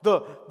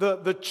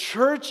 The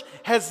church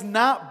has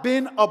not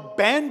been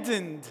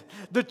abandoned.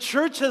 The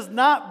church has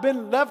not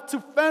been left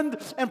to fend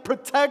and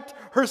protect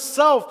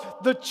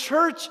herself. The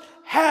church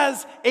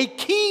has a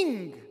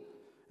king,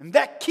 and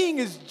that king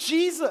is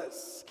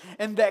Jesus,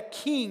 and that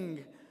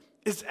king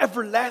is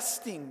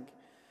everlasting.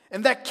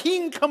 And that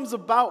king comes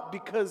about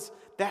because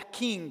that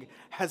king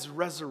has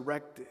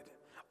resurrected.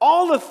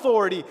 All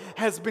authority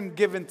has been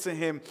given to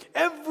him.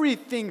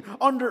 Everything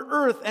under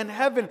earth and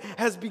heaven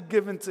has been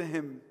given to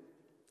him.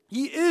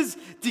 He is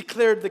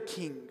declared the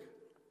king.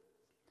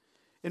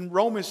 In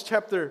Romans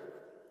chapter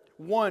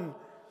 1,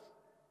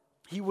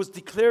 he was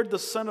declared the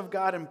Son of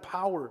God in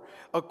power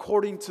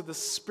according to the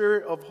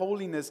Spirit of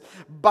holiness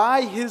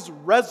by his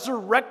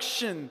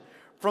resurrection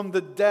from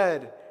the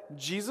dead,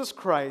 Jesus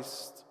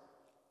Christ,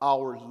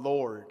 our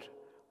Lord.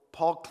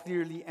 Paul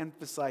clearly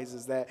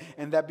emphasizes that,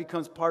 and that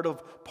becomes part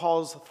of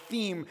Paul's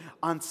theme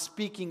on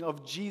speaking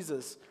of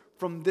Jesus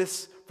from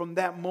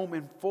that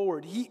moment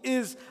forward. He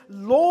is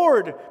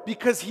Lord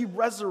because he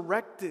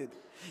resurrected.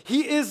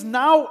 He is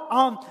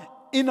now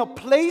in a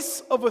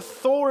place of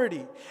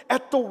authority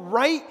at the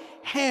right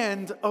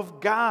hand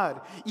of God.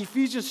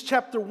 Ephesians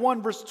chapter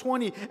 1 verse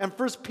 20 and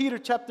 1 Peter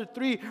chapter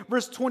 3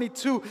 verse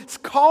 22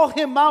 call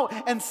him out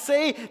and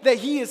say that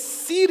he is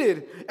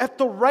seated at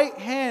the right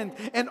hand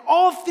and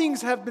all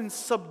things have been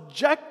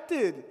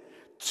subjected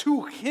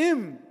to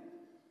him.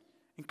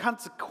 And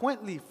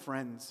consequently,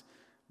 friends,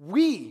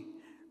 we,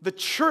 the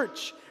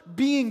church,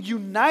 being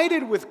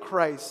united with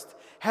Christ,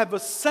 have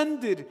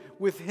ascended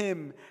with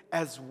him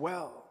as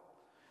well.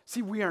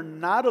 See, we are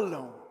not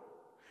alone.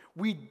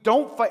 We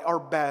don't fight our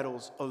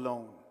battles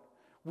alone.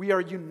 We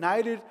are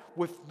united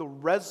with the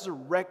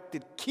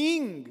resurrected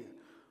King,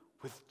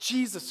 with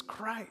Jesus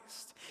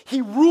Christ.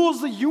 He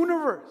rules the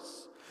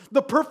universe.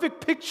 The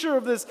perfect picture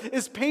of this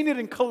is painted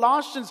in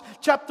Colossians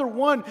chapter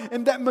 1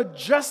 in that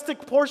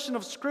majestic portion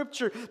of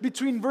Scripture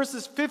between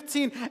verses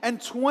 15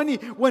 and 20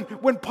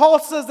 when Paul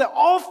says that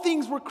all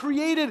things were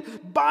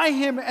created by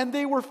Him and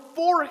they were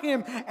for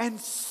Him and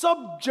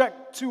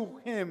subject to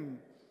Him.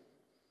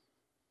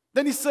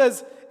 Then he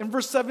says in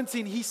verse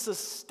 17, He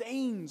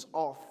sustains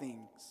all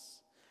things.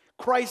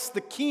 Christ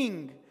the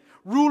King,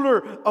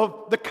 ruler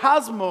of the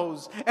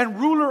cosmos and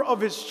ruler of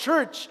His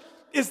church,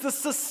 is the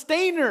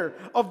sustainer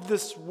of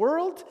this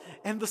world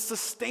and the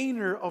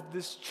sustainer of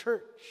this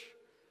church.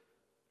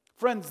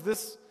 Friends,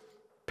 this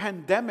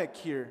pandemic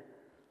here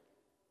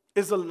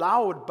is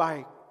allowed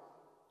by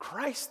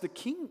Christ the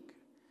King.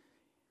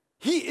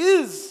 He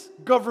is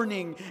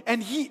governing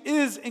and He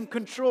is in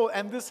control,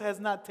 and this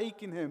has not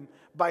taken Him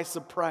by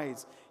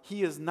surprise.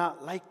 He is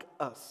not like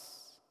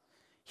us.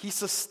 He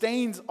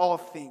sustains all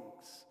things.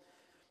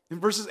 In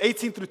verses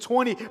 18 through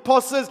 20, Paul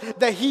says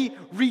that He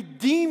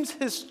redeems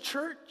His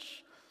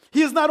church.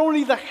 He is not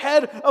only the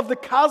head of the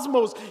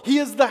cosmos, He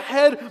is the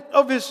head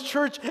of His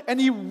church, and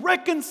He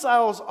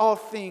reconciles all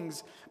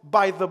things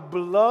by the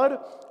blood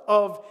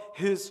of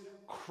His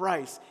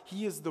Christ.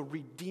 He is the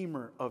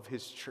redeemer of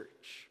His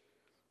church.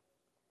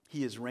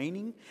 He is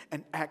reigning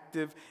and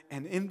active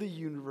and in the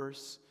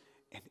universe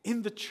and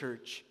in the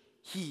church.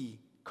 He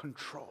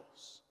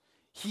controls.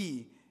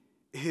 He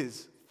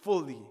is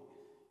fully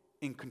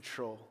in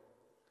control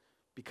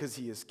because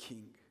He is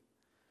King.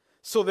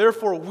 So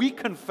therefore we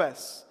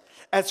confess.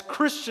 As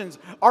Christians,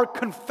 our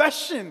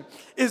confession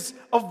is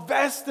of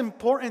vast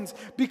importance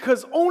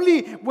because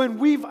only when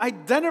we've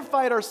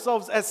identified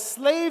ourselves as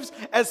slaves,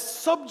 as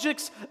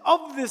subjects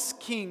of this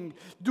King,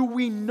 do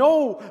we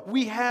know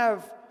we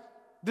have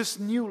this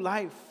new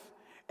life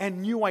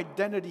and new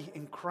identity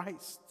in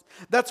Christ.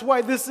 That's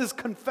why this is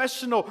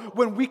confessional,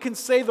 when we can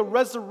say the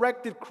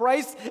resurrected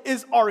Christ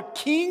is our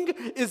King,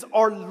 is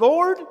our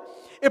Lord.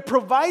 It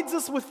provides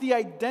us with the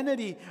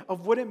identity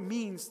of what it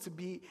means to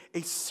be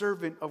a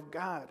servant of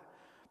God.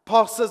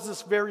 Paul says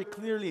this very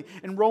clearly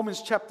in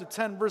Romans chapter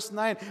 10, verse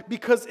 9,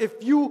 because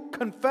if you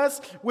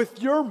confess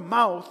with your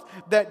mouth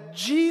that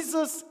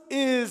Jesus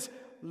is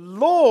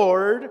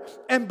Lord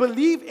and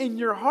believe in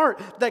your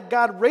heart that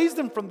God raised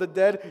Him from the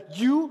dead,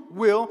 you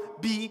will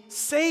be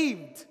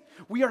saved.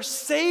 We are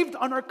saved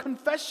on our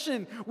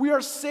confession. We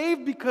are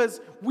saved because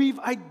we've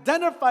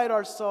identified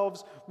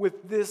ourselves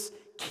with this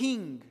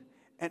King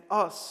and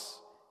us,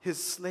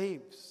 His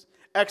slaves.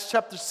 Acts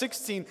chapter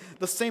 16,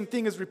 the same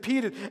thing is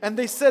repeated. And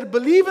they said,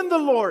 believe in the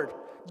Lord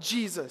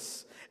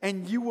Jesus,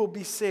 and you will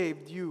be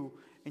saved, you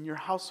and your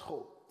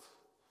household.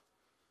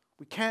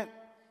 We can't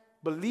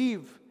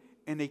believe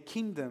in a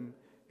kingdom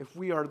if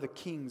we are the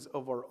kings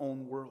of our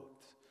own world,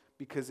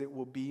 because it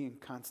will be in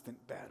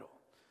constant battle.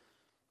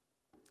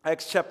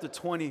 Acts chapter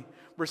 20,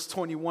 verse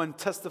 21,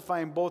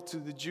 testifying both to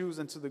the Jews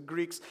and to the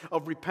Greeks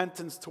of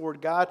repentance toward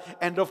God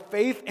and of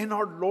faith in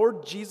our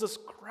Lord Jesus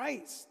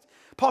Christ.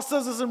 Paul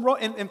says this in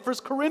 1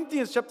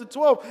 Corinthians chapter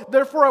 12,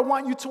 therefore I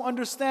want you to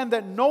understand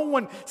that no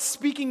one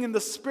speaking in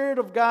the Spirit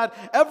of God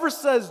ever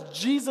says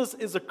Jesus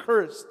is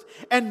accursed,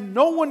 and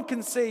no one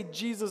can say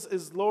Jesus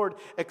is Lord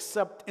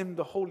except in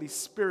the Holy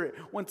Spirit.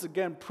 Once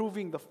again,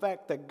 proving the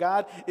fact that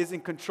God is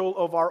in control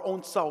of our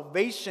own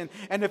salvation,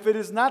 and if it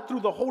is not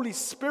through the Holy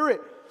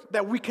Spirit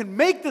that we can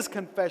make this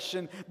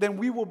confession, then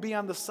we will be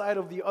on the side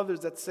of the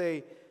others that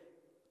say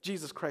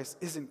Jesus Christ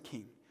isn't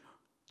King.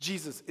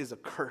 Jesus is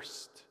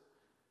accursed.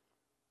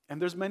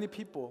 And there's many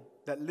people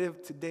that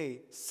live today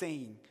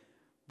saying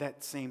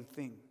that same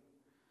thing.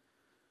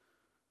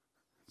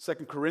 2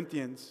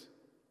 Corinthians,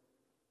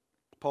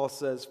 Paul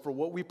says, for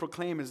what we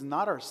proclaim is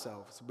not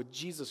ourselves, but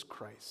Jesus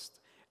Christ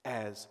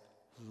as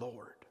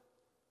Lord.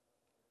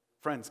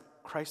 Friends,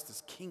 Christ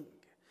is King.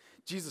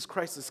 Jesus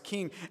Christ is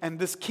King, and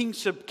this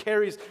kingship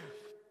is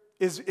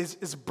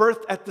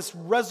birthed at this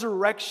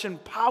resurrection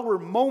power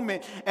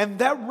moment. And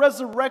that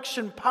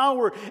resurrection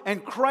power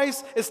and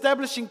Christ,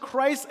 establishing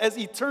Christ as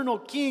eternal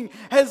King,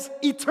 has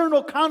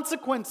eternal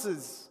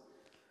consequences.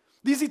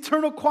 These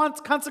eternal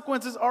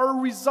consequences are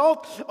a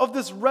result of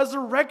this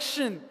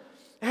resurrection.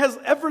 It has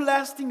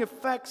everlasting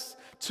effects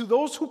to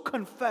those who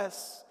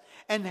confess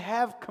and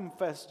have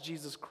confessed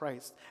Jesus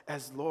Christ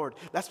as Lord.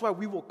 That's why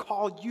we will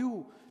call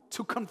you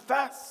to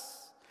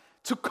confess,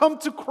 to come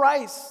to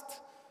Christ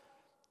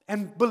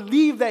and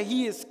believe that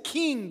He is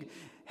King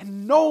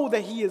and know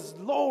that He is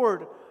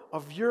Lord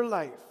of your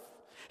life.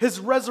 His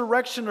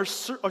resurrection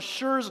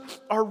assures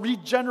our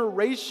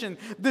regeneration.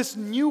 This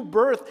new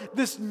birth,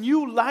 this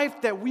new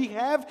life that we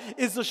have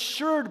is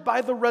assured by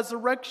the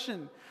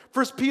resurrection.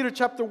 1 Peter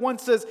chapter 1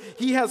 says,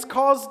 He has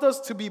caused us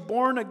to be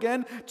born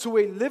again to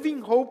a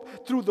living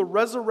hope through the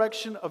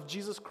resurrection of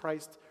Jesus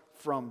Christ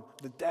from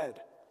the dead.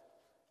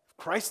 If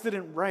Christ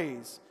didn't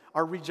rise,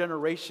 our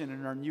regeneration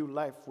and our new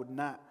life would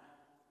not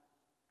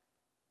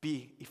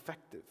be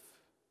effective.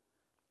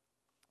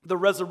 The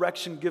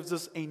resurrection gives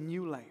us a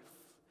new life.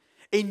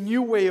 a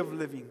new way of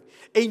living,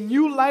 a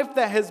new life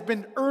that has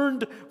been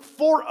earned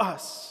for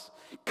us.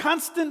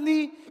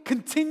 Constantly,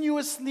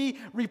 continuously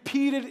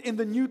repeated in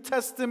the New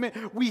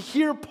Testament. We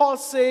hear Paul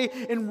say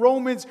in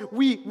Romans,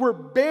 we were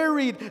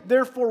buried,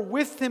 therefore,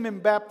 with him in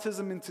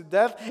baptism into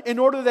death, in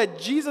order that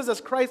Jesus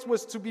as Christ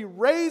was to be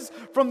raised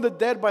from the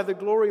dead by the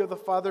glory of the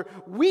Father,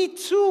 we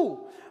too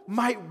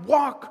might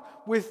walk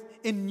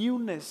in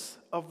newness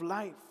of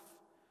life.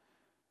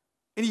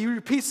 And he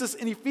repeats this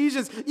in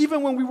Ephesians,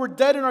 even when we were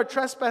dead in our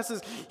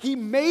trespasses, he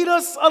made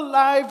us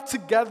alive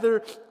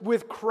together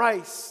with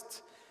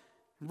Christ.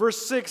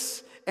 Verse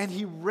 6, and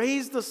he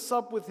raised us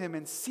up with him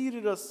and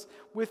seated us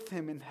with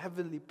him in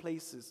heavenly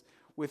places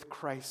with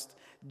Christ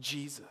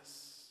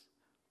Jesus.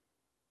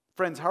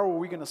 Friends, how are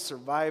we going to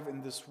survive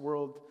in this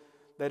world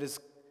that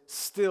is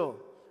still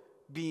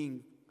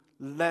being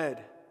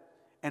led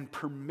and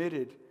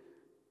permitted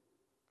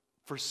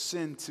for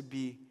sin to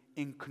be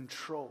in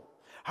control?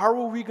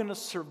 How are we going to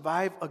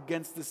survive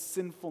against this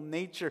sinful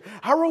nature?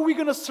 How are we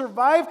going to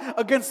survive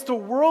against a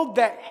world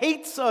that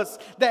hates us,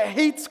 that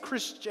hates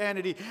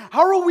Christianity?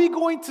 How are we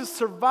going to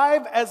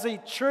survive as a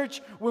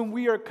church when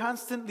we are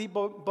constantly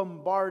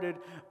bombarded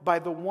by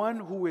the one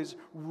who is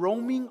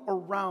roaming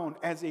around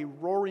as a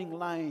roaring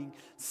lion,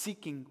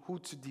 seeking who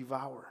to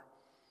devour?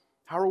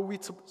 How are we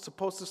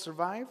supposed to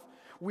survive?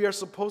 We are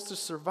supposed to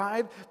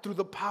survive through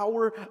the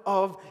power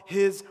of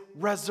his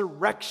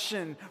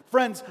resurrection.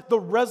 Friends, the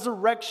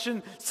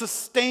resurrection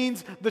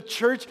sustains the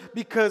church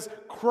because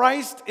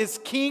Christ is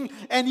king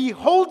and he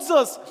holds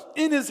us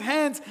in his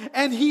hands,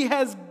 and he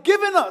has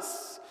given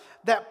us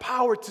that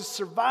power to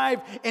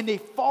survive in a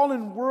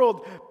fallen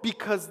world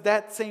because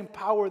that same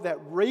power that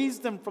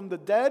raised him from the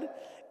dead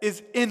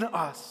is in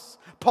us.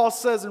 Paul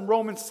says in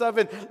Romans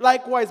 7,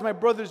 likewise, my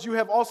brothers, you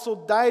have also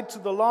died to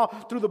the law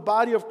through the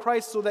body of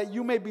Christ, so that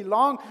you may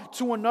belong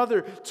to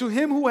another, to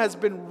him who has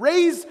been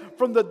raised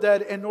from the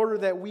dead, in order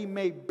that we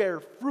may bear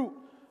fruit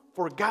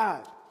for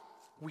God.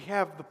 We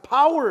have the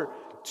power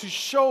to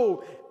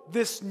show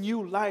this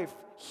new life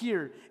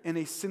here in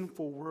a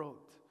sinful world.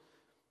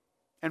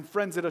 And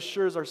friends, it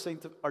assures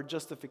our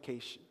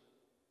justification.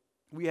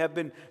 We have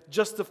been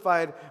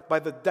justified by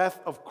the death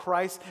of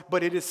Christ,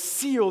 but it is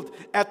sealed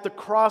at the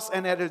cross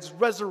and at his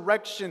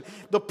resurrection.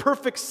 The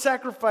perfect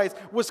sacrifice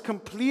was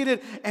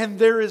completed, and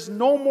there is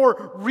no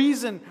more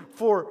reason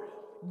for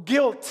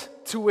guilt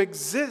to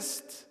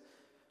exist.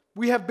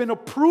 We have been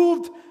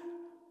approved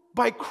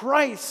by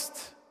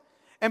Christ.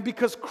 And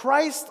because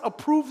Christ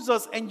approves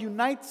us and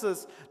unites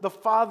us, the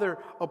Father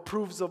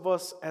approves of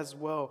us as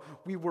well.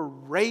 We were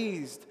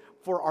raised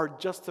for our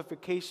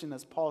justification,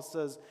 as Paul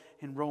says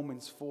in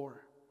Romans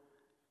 4.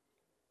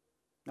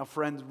 Now,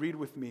 friends, read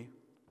with me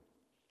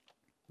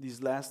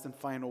these last and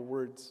final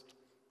words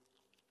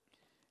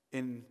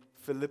in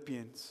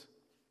Philippians.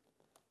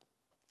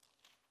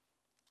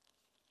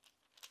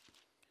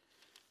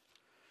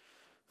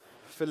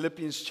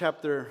 Philippians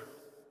chapter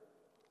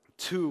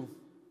 2.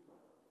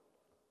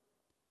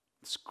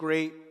 This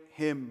great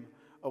hymn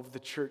of the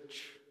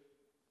church.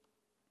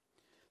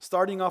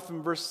 Starting off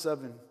in verse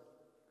 7.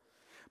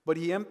 But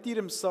he emptied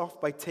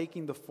himself by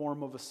taking the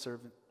form of a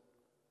servant,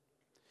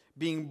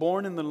 being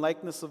born in the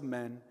likeness of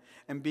men,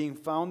 and being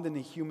found in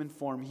a human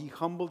form, he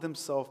humbled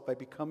himself by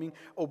becoming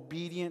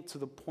obedient to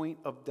the point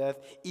of death,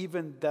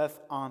 even death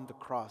on the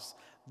cross.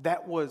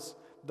 That was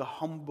the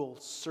humble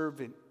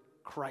servant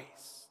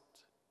Christ.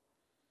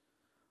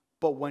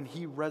 But when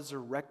he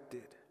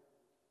resurrected,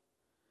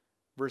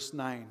 verse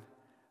 9,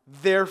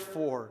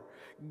 therefore,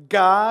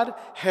 God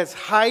has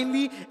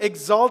highly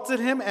exalted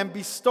him and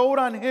bestowed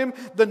on him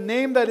the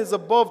name that is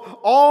above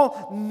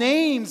all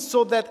names,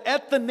 so that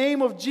at the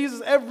name of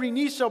Jesus every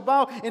knee shall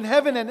bow in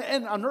heaven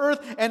and on earth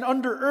and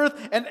under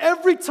earth, and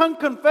every tongue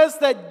confess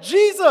that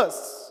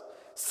Jesus,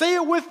 say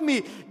it with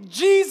me,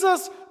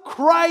 Jesus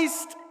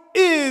Christ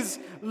is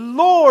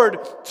Lord,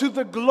 to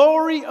the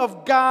glory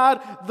of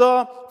God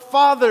the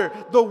Father.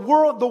 The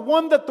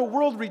one that the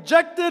world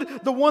rejected,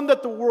 the one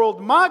that the world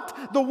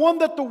mocked, the one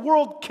that the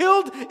world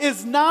killed,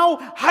 is now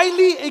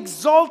highly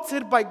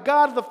exalted by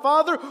God the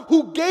Father,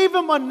 who gave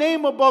him a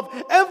name above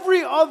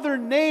every other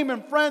name.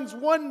 And friends,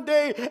 one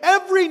day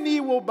every knee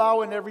will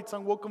bow and every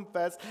tongue will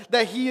confess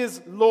that he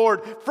is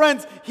Lord.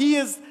 Friends, he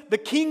is the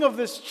King of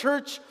this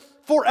church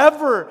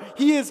forever.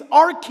 He is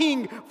our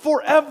King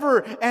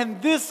forever.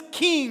 And this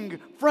King,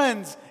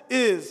 friends,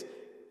 is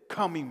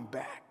coming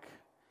back.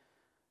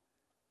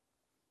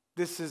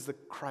 This is the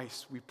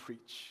Christ we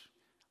preach,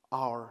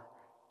 our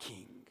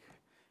King.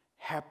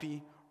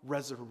 Happy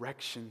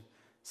Resurrection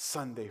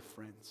Sunday,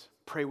 friends.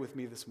 Pray with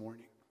me this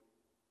morning.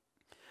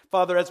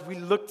 Father, as we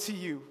look to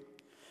you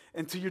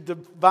and to your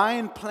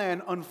divine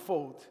plan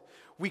unfold,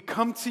 we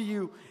come to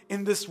you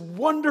in this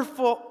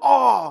wonderful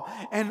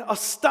awe and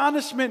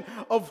astonishment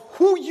of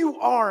who you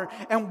are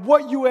and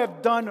what you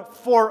have done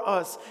for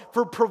us,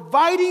 for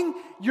providing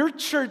your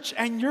church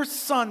and your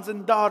sons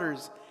and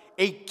daughters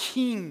a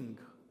king,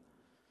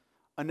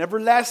 an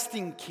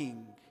everlasting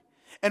king,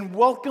 and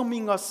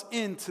welcoming us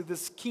into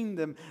this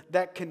kingdom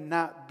that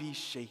cannot be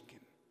shaken.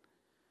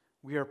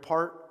 We are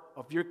part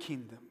of your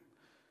kingdom,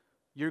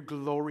 your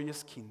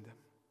glorious kingdom.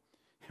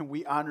 And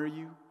we honor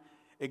you,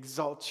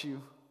 exalt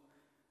you,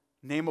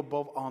 name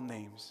above all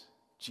names,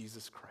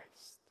 Jesus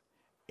Christ.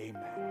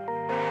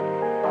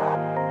 Amen.